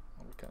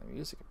 What kind of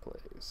music it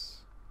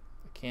plays?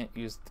 I can't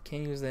use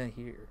that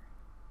here.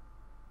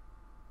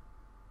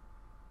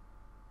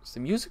 Is the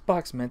music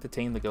box meant to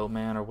tame the goat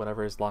man or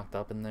whatever is locked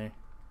up in there?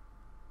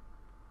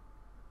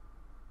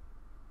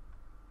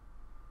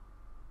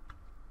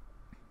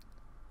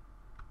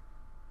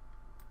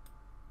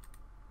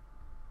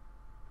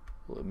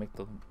 Will it make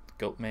the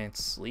goat man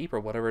sleep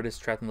or whatever it is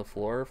trapped in the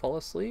floor fall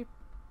asleep?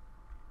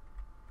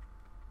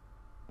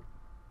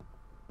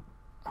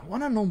 I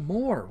want to know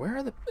more.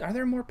 Where are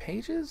there more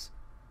pages?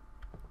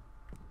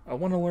 I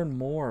want to learn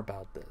more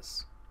about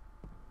this.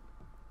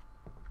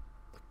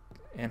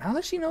 And how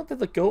does she know that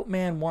the goat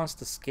man wants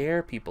to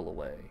scare people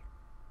away?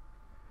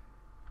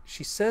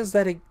 She says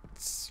that it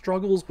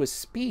struggles with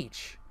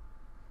speech.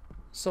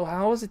 So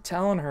how is it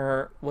telling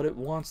her what it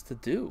wants to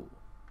do?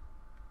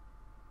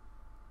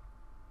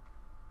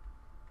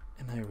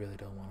 And I really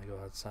don't want to go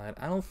outside.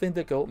 I don't think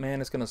the goat man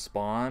is going to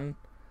spawn.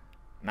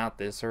 Not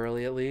this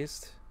early, at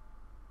least.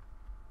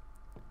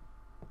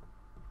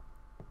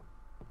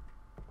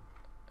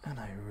 And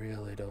I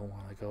really don't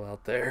want to go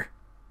out there.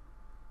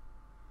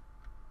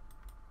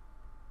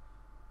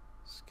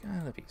 There's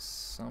gotta be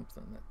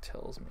something that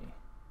tells me.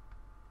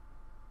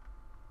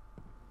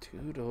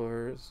 2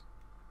 doors.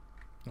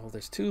 Oh,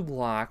 there's 2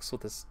 blocks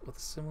with a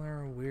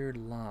similar weird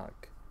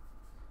lock.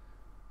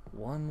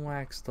 1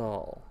 wax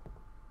doll.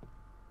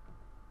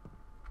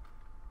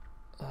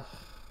 Ugh,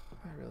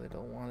 I really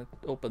don't want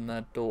to open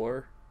that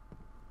door.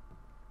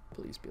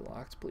 Please be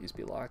locked. Please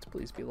be locked.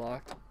 Please be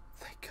locked.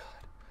 Thank God.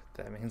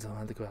 That means I don't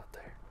have to go out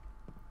there.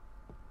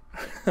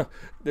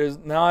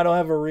 Now I don't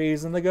have a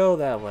reason to go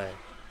that way.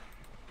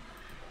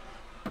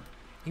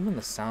 Even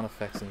the sound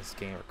effects in this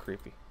game are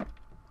creepy.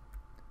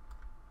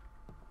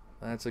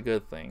 That's a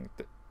good thing.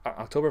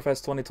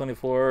 Octoberfest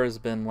 2024 has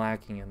been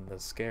lacking in the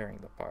scaring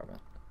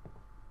department,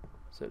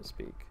 so to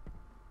speak.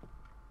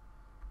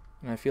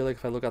 And I feel like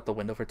if I look out the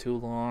window for too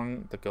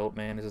long, the goat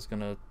man is just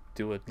gonna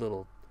do a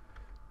little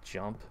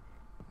jump.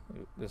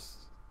 Just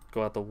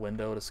go out the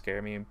window to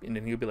scare me, and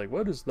then he'll be like,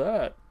 "What is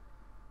that?"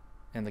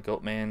 And the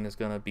goat man is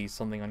gonna be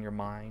something on your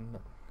mind.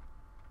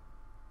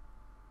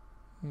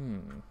 I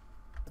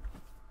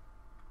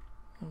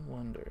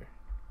wonder.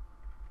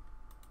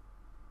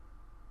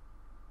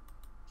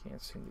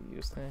 Can't seem to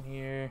use that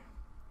here.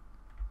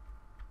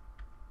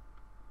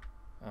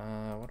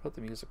 What about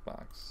the music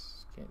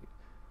box? Can't.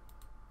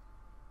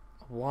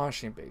 A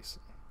washing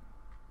basin.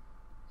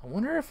 I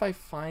wonder if I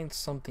find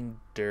something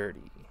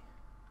dirty.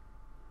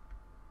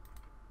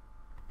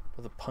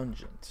 With a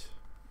pungent.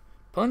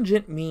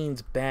 Pungent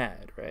means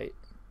bad, right?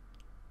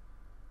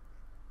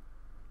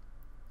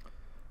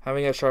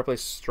 Having a sharply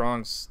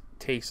strong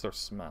taste or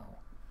smell.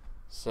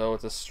 So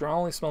it's a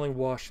strongly smelling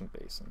washing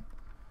basin.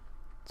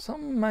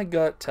 Something in my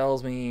gut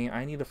tells me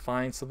I need to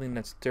find something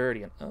that's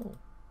dirty and oh.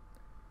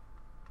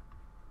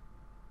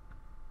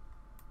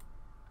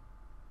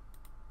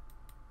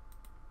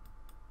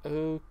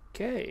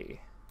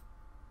 Okay.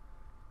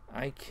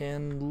 I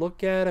can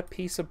look at a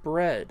piece of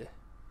bread.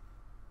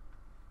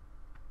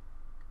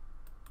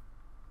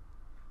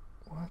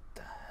 What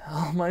the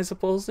hell am I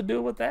supposed to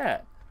do with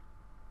that?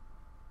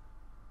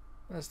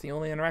 That's the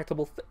only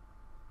interactable thing.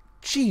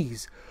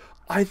 Jeez.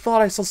 I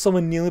thought I saw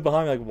someone kneeling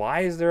behind me. Like,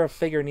 why is there a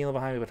figure kneeling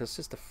behind me? But it's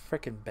just a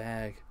freaking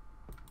bag.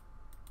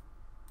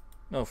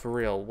 No, for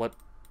real. What?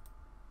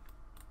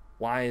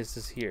 Why is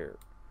this here?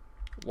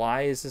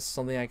 Why is this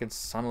something I can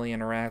suddenly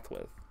interact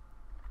with?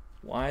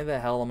 Why the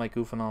hell am I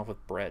goofing off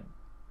with bread?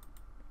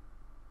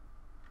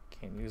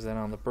 Can't use that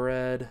on the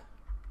bread.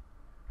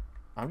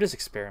 I'm just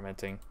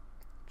experimenting.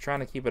 Trying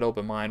to keep an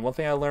open mind. One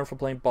thing I learned from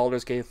playing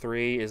Baldur's Gate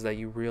 3 is that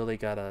you really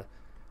gotta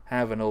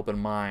have an open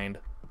mind.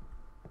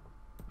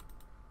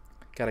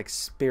 Gotta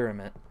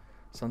experiment.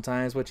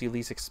 Sometimes what you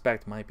least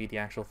expect might be the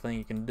actual thing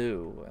you can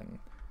do. And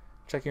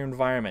check your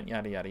environment,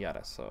 yada yada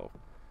yada. So,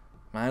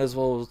 might as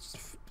well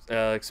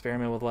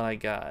experiment with what I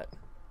got.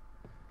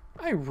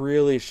 I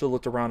really should have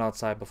looked around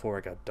outside before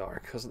it got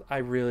dark, because I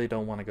really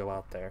don't want to go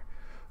out there.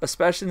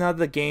 Especially now that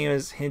the game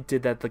has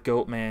hinted that the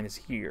Goat Man is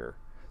here.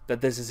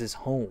 That this is his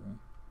home.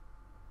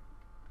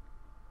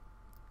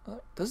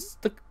 Does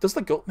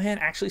the Goat Man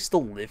actually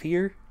still live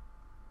here?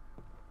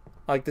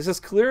 Like, this is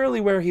clearly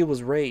where he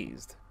was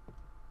raised.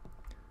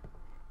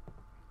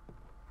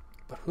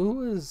 But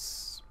who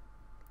is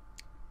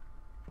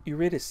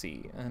Eurydice?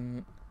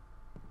 And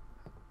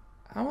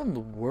how in the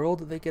world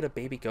did they get a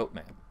baby Goat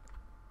Man?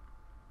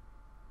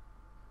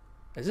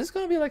 Is this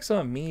going to be like some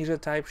amnesia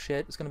type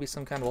shit? It's going to be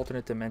some kind of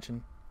alternate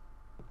dimension?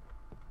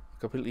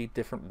 Completely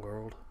different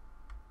world?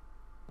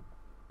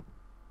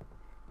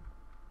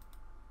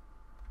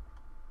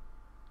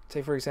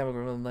 Say, for example,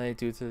 Greenland Lake,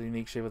 due to the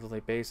unique shape of the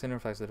lake basin,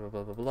 reflects blah,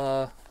 blah, blah,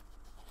 blah.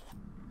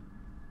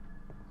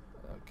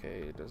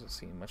 Okay, it doesn't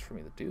seem much for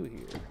me to do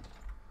here.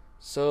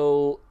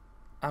 So,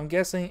 I'm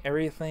guessing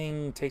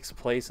everything takes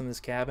place in this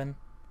cabin?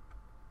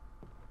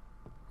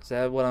 Is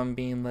that what I'm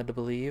being led to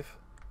believe?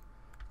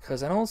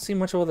 Because I don't see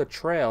much of a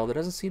trail. There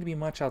doesn't seem to be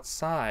much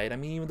outside. I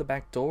mean, even the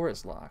back door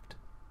is locked.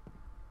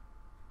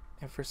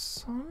 And for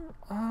some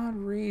odd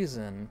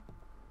reason,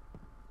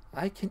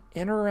 I can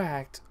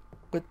interact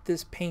with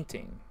this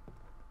painting.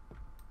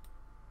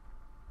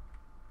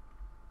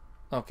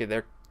 Okay,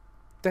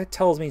 that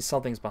tells me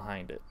something's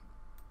behind it.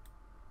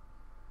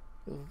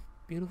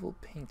 Beautiful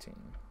painting.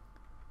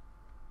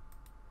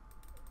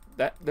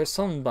 There's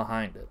something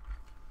behind it.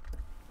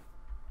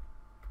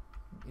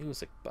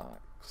 Music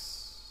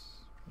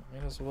box.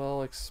 Might as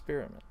well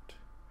experiment.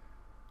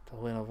 The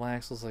wind of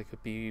wax looks like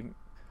it could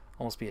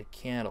almost be a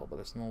candle, but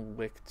there's no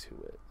wick to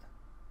it.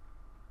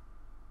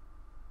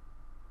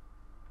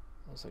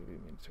 Looks like it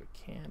would be made into a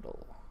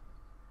candle.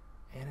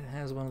 And it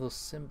has one of those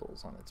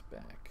symbols on its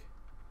back.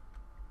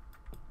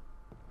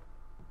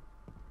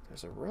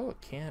 There's a row of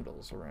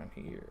candles around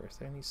here. Is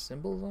there any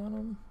symbols on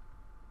them?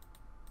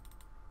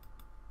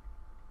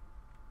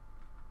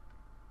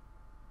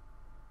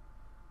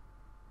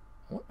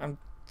 I'm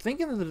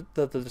thinking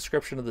that the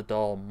description of the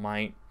doll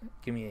might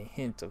give me a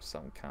hint of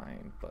some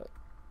kind, but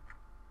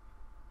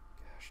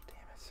gosh damn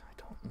it, I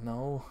don't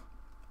know.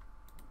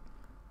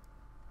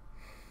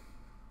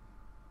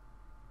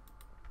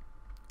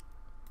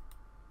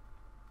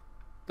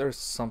 There's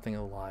something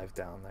alive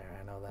down there,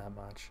 I know that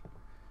much.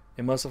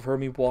 It must have heard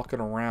me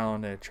walking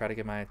around and try to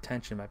get my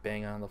attention by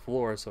banging on the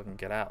floor so it can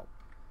get out.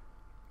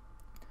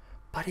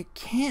 But it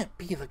can't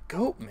be the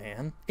Goat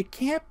Man. It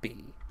can't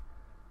be.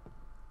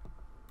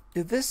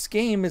 If this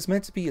game is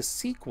meant to be a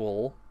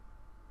sequel,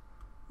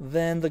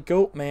 then the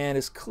Goat Man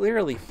is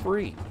clearly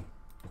free.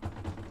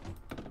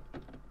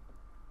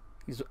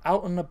 He's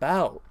out and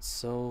about,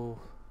 so...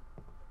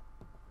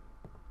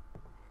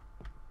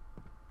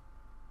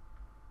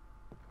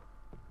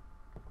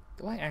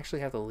 Do I actually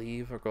have to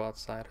leave or go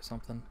outside or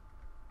something?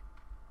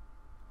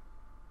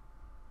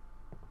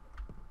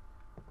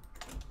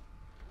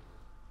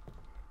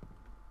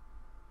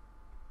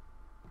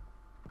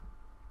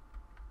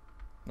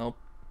 Nope,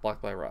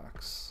 blocked by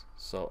rocks.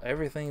 So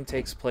everything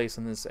takes place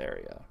in this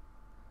area.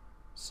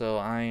 So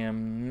I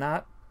am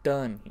not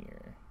done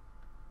here.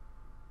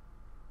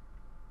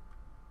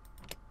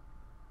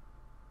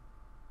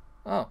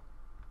 Oh,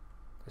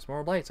 there's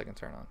more lights I can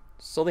turn on.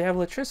 So they have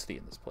electricity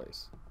in this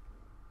place.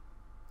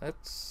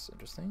 That's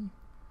interesting.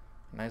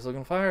 Nice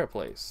looking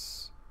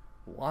fireplace.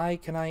 Why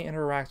can I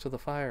interact with the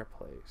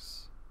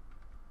fireplace?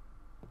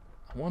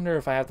 I wonder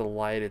if I have to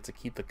light it to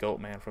keep the Goat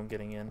Man from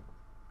getting in.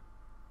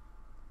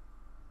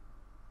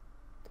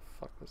 What the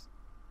fuck was...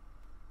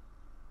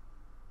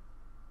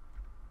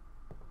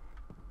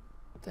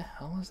 What the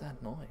hell is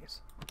that noise?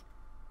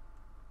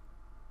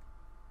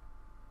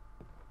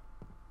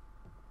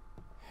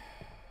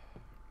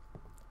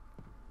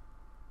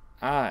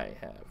 I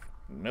have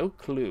no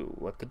clue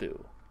what to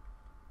do.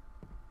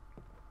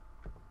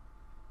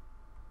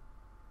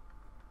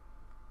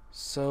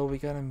 So we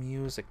got a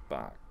music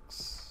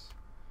box.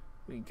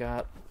 We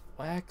got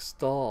wax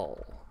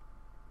doll.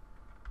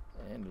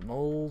 And an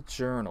old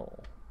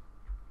journal.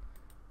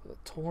 With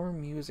a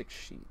torn music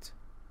sheet.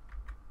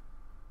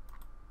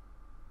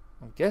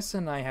 I'm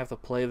guessing I have to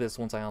play this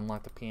once I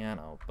unlock the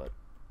piano, but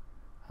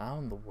how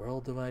in the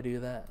world do I do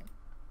that?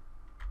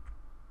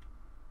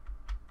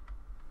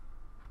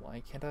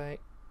 Why can't I?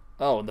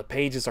 Oh, the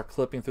pages are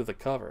clipping through the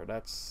cover.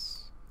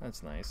 That's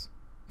nice.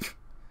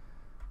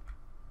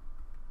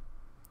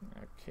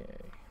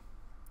 Okay.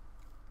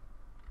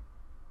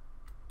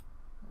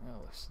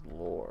 Oh, this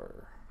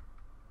lore.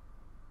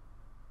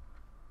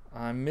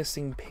 I'm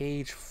missing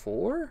page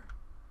 4?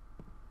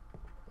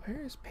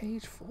 Where is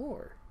page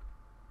 4?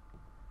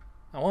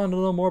 I want to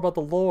know more about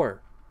the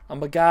lore.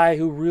 I'm a guy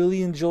who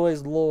really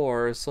enjoys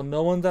lore, so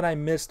knowing that I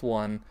missed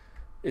one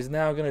is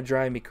now going to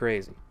drive me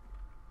crazy.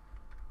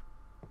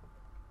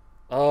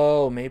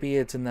 Oh, maybe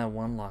it's in that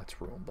one locked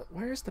room. But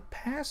where's the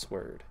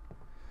password?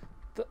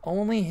 The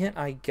only hint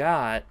I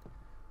got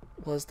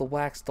was the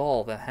wax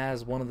doll that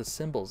has one of the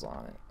symbols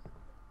on it.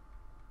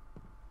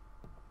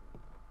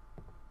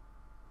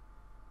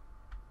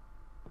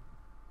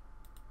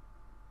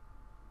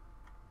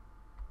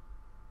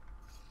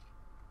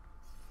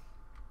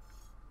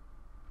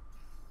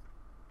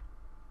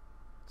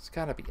 There's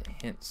gotta be a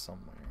hint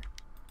somewhere.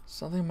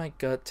 Something in my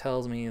gut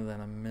tells me that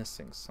I'm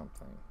missing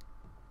something.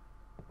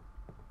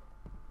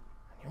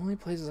 The only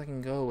places I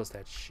can go was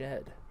that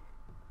shed.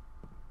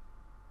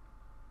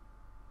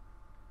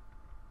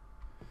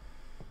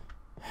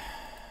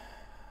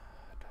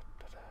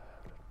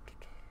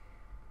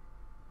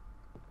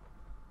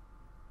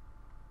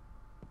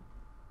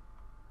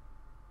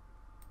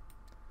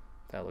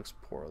 That looks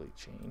poorly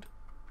chained.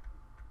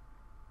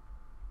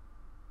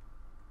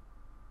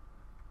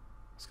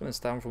 It's gonna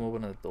stop him from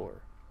opening the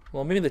door.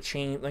 Well, maybe the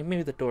chain, like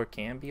maybe the door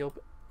can be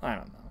open. I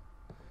don't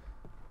know.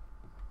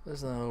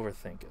 Let's not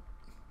overthink it.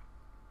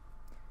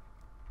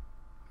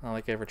 Not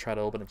like I ever tried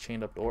to open a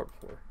chained up door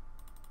before.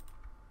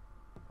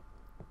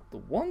 The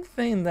one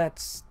thing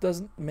that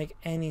doesn't make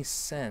any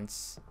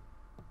sense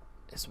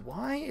is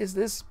why is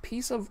this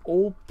piece of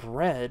old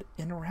bread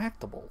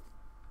interactable?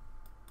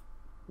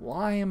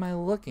 Why am I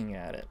looking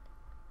at it?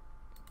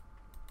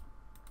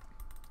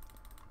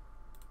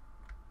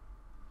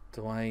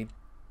 Do I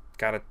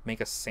gotta make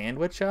a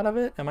sandwich out of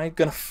it? Am I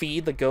gonna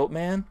feed the goat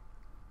man?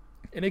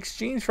 In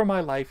exchange for my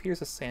life,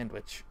 here's a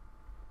sandwich.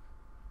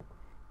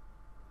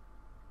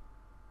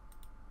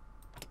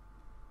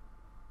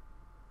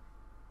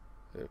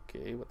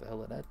 Okay, what the hell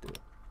did that do?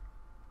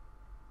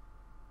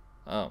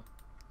 Oh,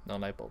 no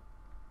light bulb.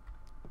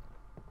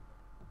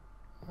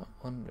 I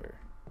wonder.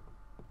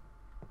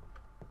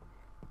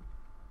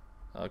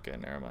 Okay,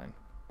 never mind.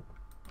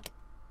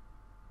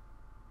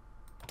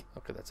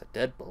 Okay, that's a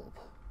dead bulb.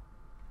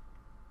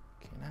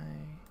 Can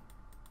I?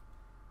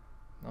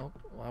 Nope.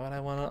 Why would I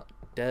want a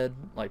dead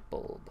light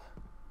bulb?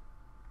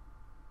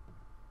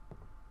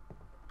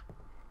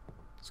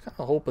 Just kind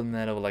of hoping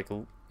that it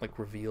would like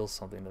reveal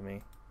something to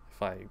me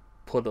if I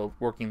put a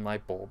working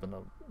light bulb in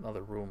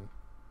another room.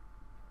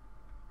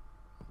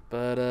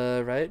 But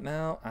right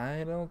now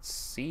I don't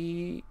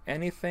see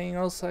anything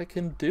else I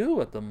can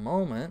do at the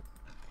moment.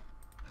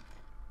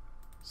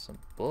 Some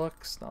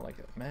books, not like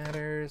it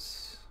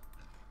matters.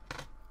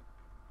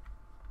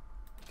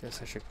 I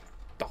guess I should.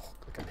 Oh,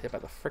 I got hit by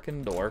the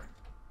frickin' door.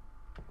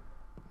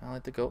 Not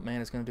like the goat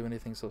man is gonna do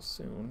anything so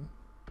soon.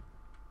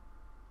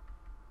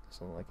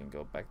 Doesn't look like I can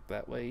go back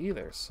that way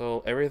either.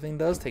 So everything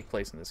does take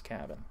place in this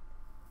cabin.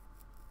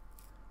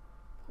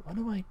 What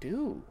do I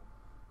do?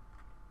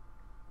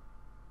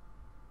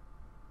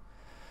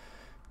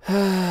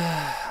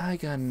 I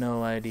got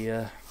no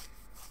idea.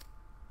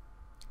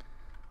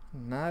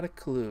 Not a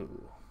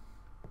clue.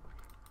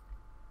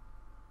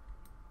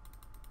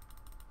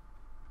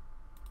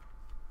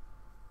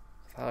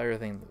 How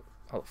everything,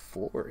 how the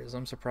floor is.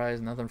 I'm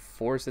surprised nothing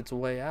forced its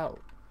way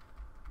out.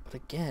 But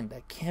again,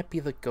 that can't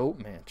be the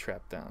goat man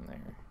trapped down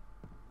there.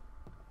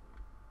 I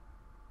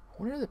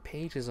wonder if the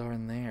pages are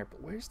in there,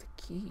 but where's the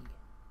key?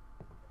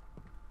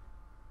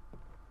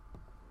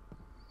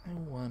 I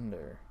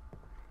wonder.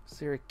 Is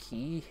there a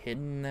key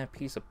hidden in that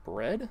piece of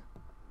bread?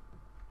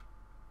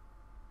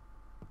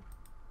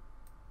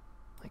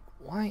 Like,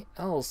 why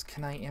else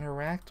can I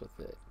interact with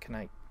it? Can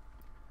I...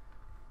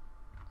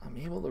 I'm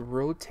able to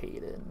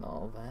rotate it and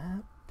all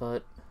that,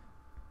 but...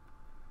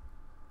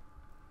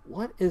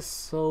 What is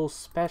so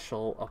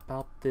special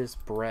about this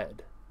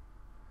bread?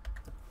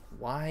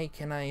 Why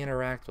can I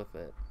interact with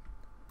it?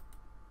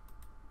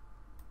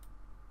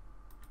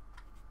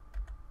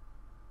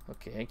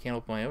 Okay, I can't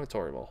open my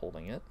inventory while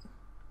holding it.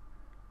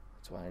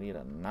 Do I need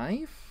a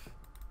knife?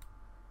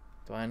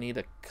 Do I need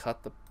to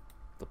cut the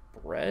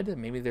bread?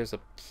 Maybe there's a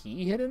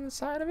key hidden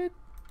inside of it?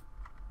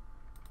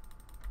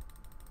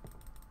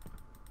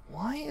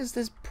 Why is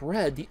this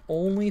bread the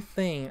only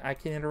thing I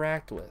can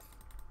interact with?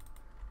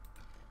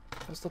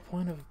 What's the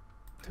point of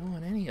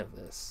doing any of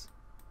this?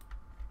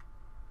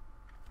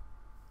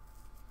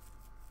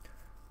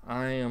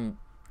 I'm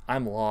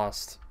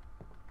lost.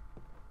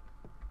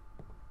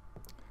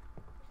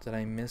 Did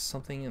I miss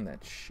something in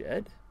that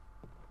shed?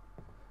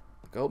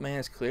 The goat man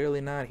is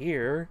clearly not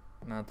here.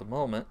 Not at the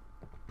moment.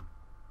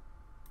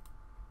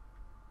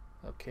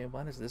 Okay,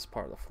 why does this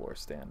part of the floor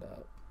stand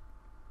out?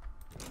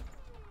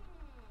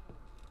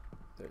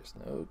 There's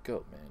no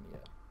goat man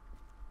yet.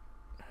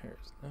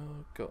 There's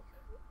no goat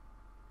man.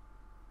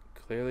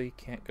 Clearly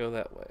can't go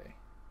that way.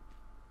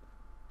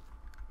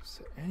 Is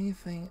there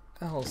anything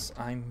else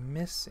I'm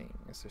missing?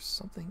 Is there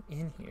something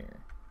in here?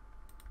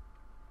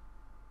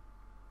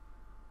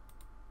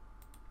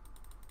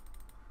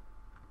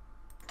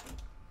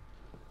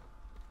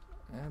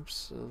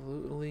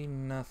 Absolutely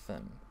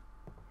nothing.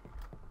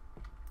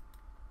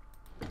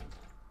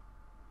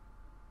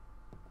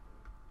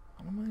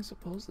 What am I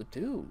supposed to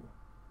do?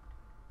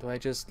 Do I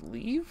just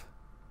leave?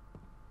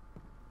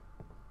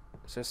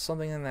 Is there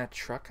something in that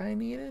truck I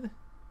needed?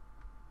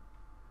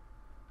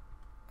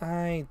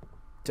 I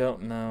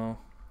don't know.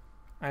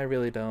 I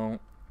really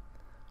don't.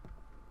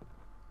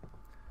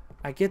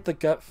 I get the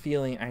gut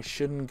feeling I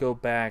shouldn't go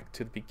back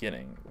to the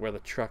beginning where the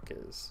truck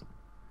is.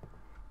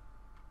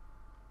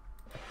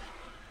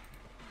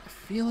 I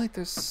feel like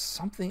there's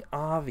something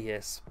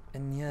obvious,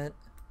 and yet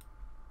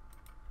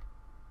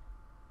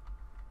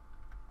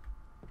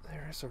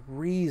there is a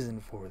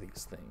reason for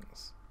these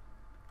things.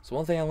 So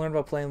one thing I learned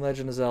about playing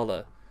Legend of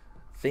Zelda,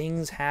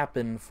 things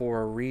happen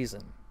for a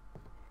reason.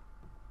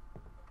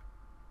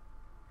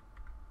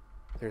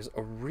 There's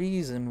a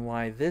reason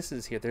why this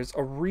is here. There's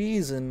a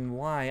reason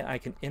why I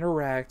can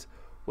interact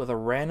with a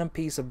random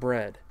piece of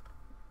bread.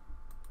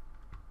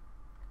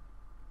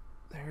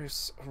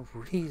 There's a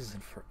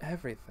reason for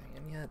everything,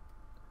 and yet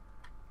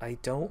I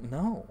don't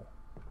know.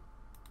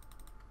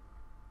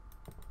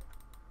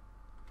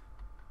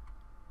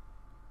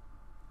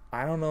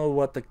 I don't know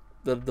what the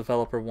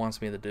developer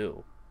wants me to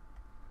do.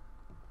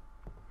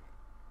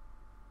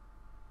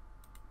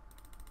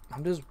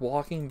 I'm just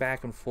walking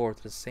back and forth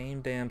to the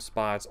same damn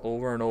spots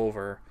over and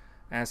over,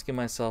 asking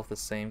myself the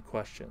same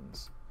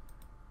questions.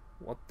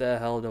 What the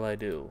hell do I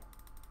do?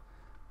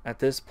 At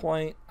this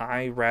point,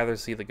 I'd rather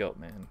see the Goat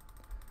Man.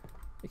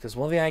 Because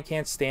one thing I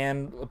can't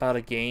stand about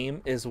a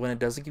game is when it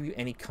doesn't give you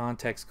any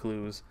context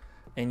clues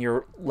and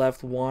you're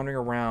left wandering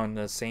around in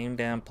the same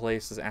damn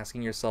places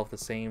asking yourself the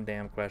same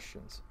damn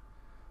questions.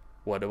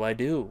 What do I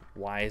do?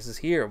 Why is this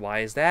here? Why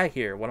is that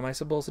here? What am I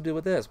supposed to do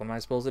with this? What am I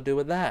supposed to do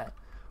with that?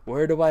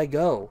 Where do I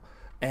go?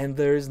 And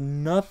there's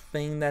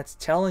nothing that's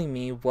telling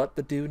me what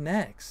to do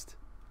next.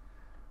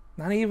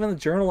 Not even the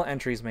journal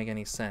entries make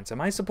any sense.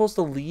 Am I supposed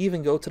to leave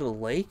and go to the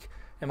lake?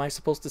 Am I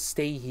supposed to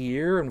stay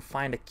here and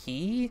find a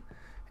key?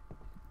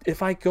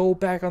 If I go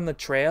back on the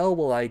trail,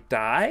 will I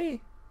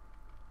die?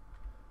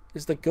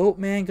 Is the Goat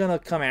Man gonna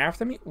come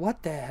after me?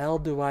 What the hell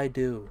do I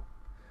do?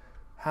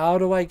 How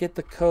do I get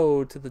the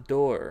code to the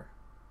door?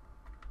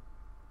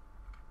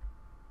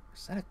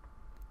 Is that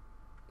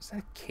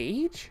a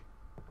cage?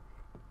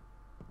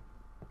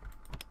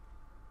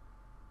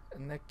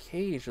 And that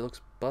cage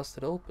looks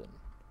busted open.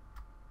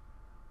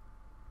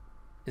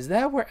 Is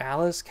that where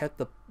Alice kept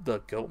the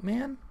Goat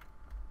Man?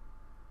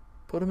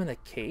 Put him in a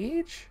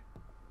cage?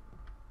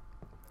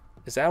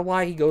 Is that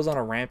why he goes on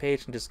a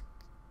rampage and just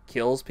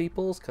kills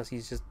people? Because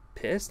he's just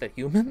pissed at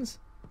humans?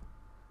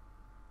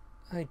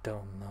 I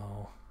don't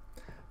know.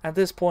 At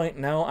this point,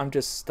 now I'm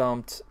just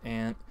stumped,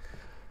 and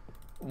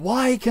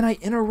why can I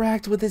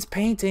interact with this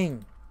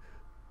painting?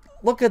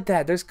 Look at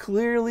that. There's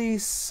clearly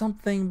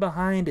something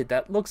behind it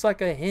that looks like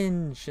a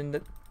hinge, and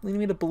that leads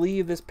me to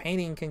believe this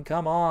painting can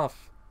come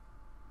off.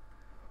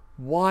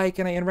 Why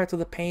can I interact with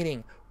the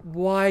painting?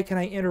 Why can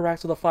I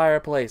interact with the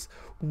fireplace?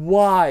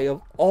 Why,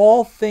 of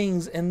all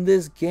things in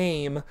this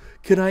game,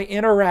 can I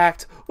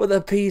interact with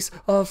a piece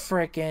of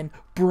frickin'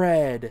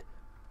 bread?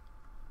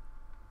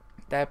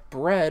 That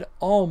bread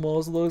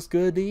almost looks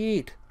good to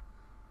eat.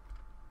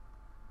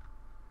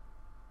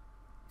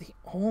 The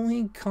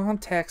only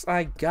context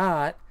I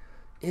got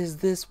is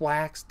this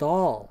wax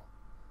doll.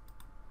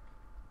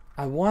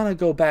 I want to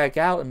go back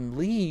out and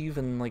leave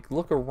and like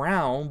look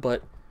around,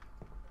 but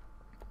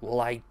will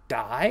I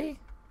die?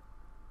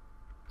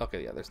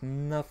 Okay, yeah, there's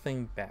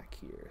nothing back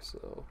here,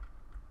 so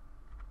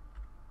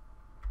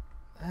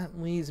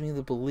that leads me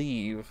to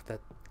believe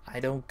that I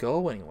don't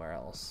go anywhere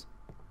else.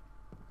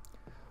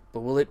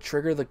 But will it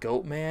trigger the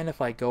Goat Man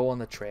if I go on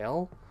the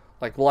trail?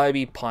 Like, will I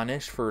be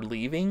punished for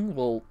leaving?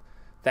 Will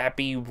that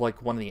be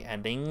like one of the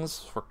endings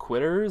for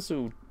quitters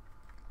who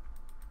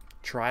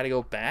try to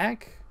go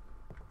back?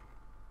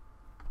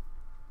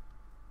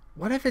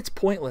 What if it's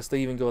pointless to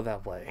even go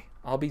that way?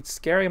 I'll be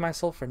scaring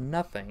myself for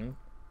nothing.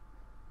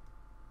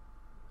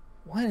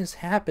 What has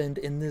happened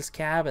in this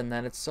cabin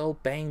that it's so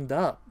banged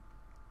up?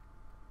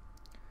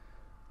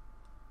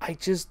 I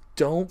just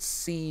don't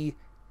see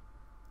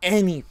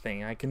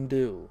anything I can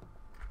do.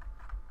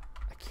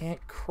 I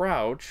can't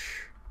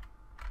crouch.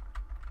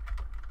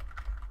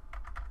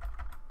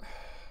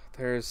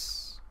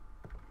 There's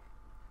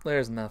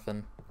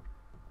nothing.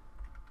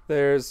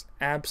 There's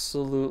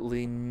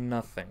absolutely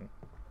nothing.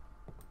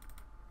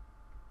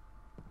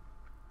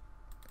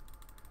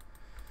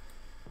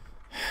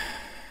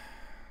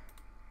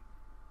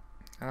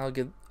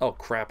 Oh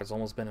crap, it's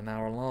almost been an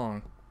hour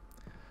long.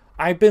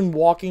 I've been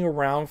walking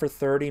around for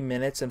 30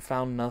 minutes and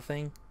found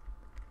nothing.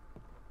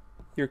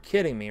 You're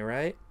kidding me,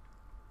 right?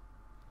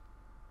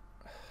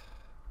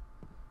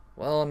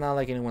 Well, not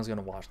like anyone's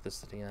gonna watch this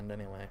to the end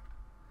anyway.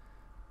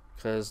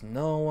 Because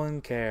no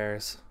one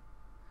cares.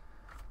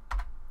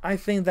 I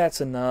think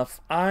that's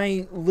enough.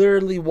 I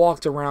literally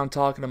walked around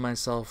talking to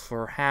myself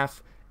for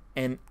half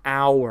an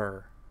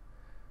hour.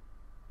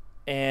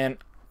 And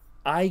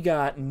I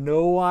got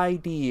no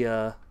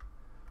idea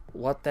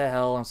what the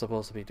hell I'm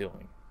supposed to be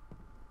doing.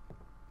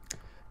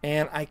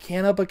 And I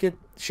can't help but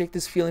shake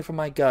this feeling from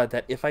my gut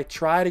that if I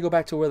try to go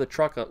back to where the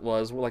truck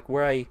was, like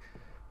where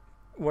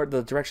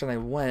the direction I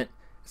went,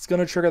 it's going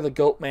to trigger the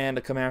Goat Man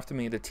to come after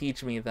me to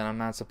teach me that I'm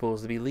not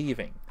supposed to be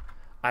leaving.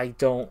 I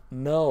don't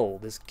know.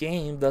 This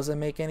game doesn't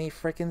make any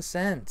freaking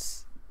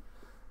sense.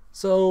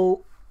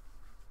 So,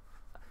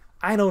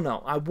 I don't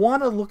know. I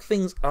want to look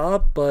things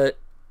up, but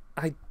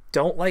I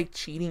don't like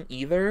cheating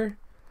either.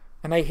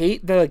 And I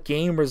hate that a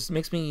game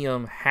makes me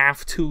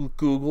have to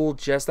Google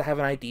just to have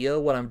an idea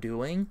what I'm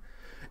doing.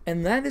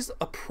 And that is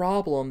a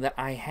problem that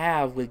I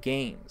have with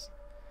games.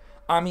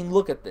 I mean,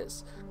 look at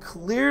this.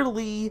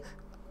 Clearly,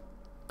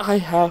 I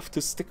have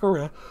to stick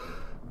around.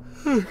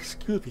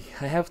 Excuse me.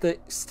 I have to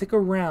stick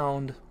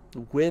around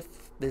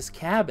with this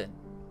cabin.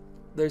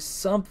 There's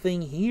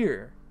something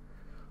here.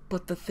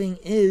 But the thing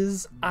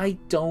is, I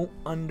don't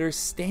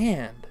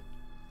understand.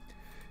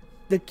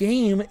 The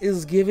game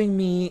is giving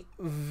me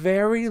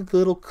very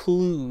little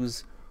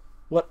clues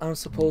what I'm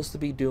supposed to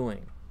be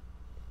doing.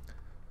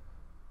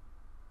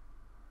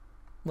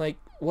 Like,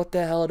 what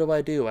the hell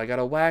do? I got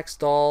a wax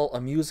doll,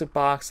 a music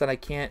box that I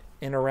can't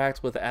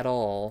interact with at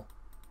all.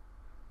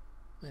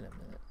 Wait a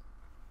minute.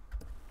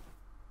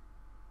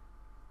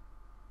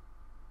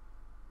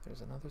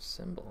 There's another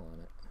symbol on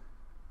it.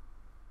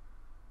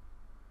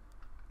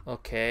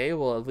 Okay,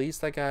 well at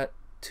least I got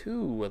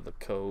 2 of the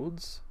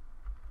codes.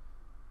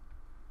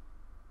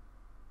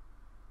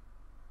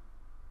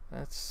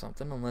 That's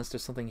something, unless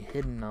there's something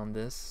hidden on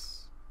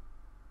this.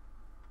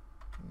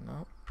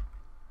 Nope.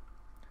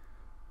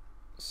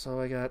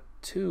 So I got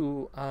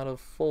 2 out of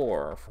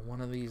 4 for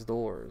one of these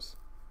doors.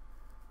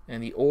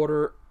 And the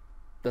order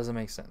doesn't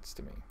make sense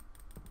to me.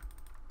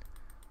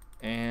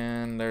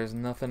 And there's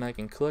nothing I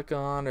can click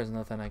on, there's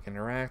nothing I can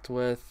interact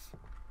with.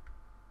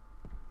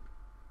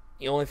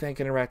 The only thing I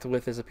can interact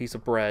with is a piece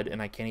of bread,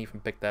 and I can't even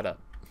pick that up.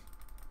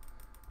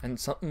 And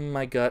something in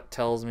my gut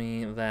tells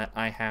me that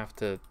I have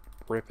to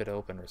rip it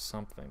open or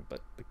something,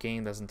 but the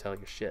game doesn't tell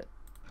you shit.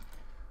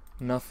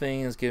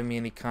 Nothing is giving me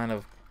any kind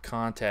of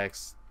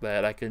context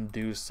that I can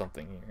do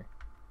something here.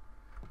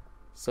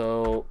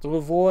 So, to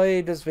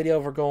avoid this video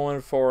for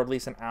going for at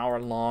least an hour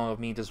long of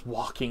me just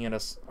walking in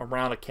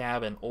around a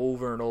cabin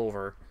over and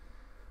over,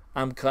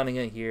 I'm cutting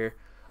it here.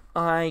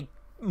 I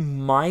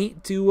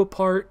might do a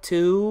part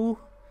 2,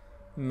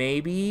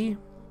 maybe,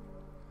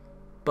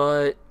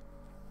 but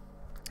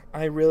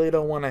I really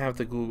don't want to have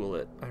to Google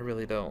it. I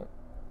really don't.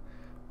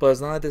 But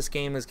it's not that this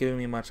game is giving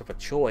me much of a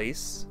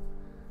choice,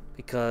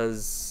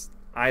 because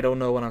I don't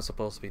know what I'm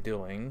supposed to be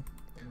doing.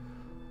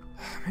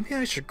 Maybe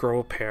I should grow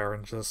a pair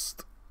and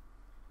just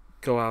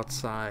go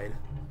outside.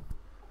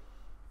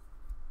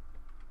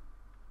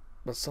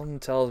 But something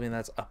tells me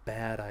that's a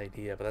bad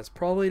idea, but that's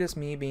probably just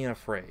me being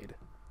afraid.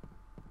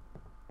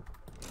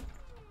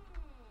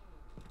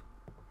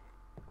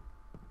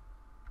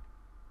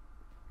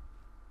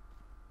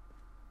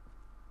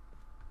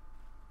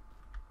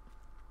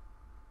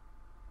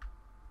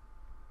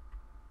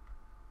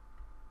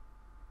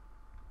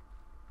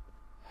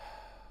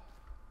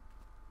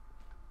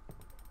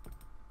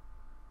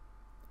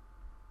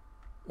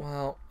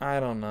 Well,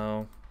 I don't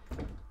know.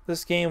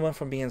 This game went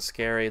from being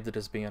scary to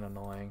just being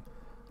annoying.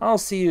 I'll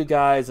see you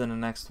guys in the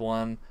next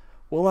one.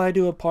 Will I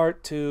do a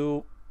part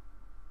 2?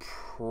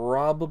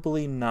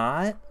 Probably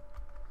not.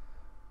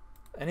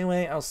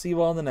 Anyway, I'll see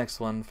you all in the next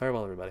one.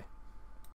 Farewell, everybody.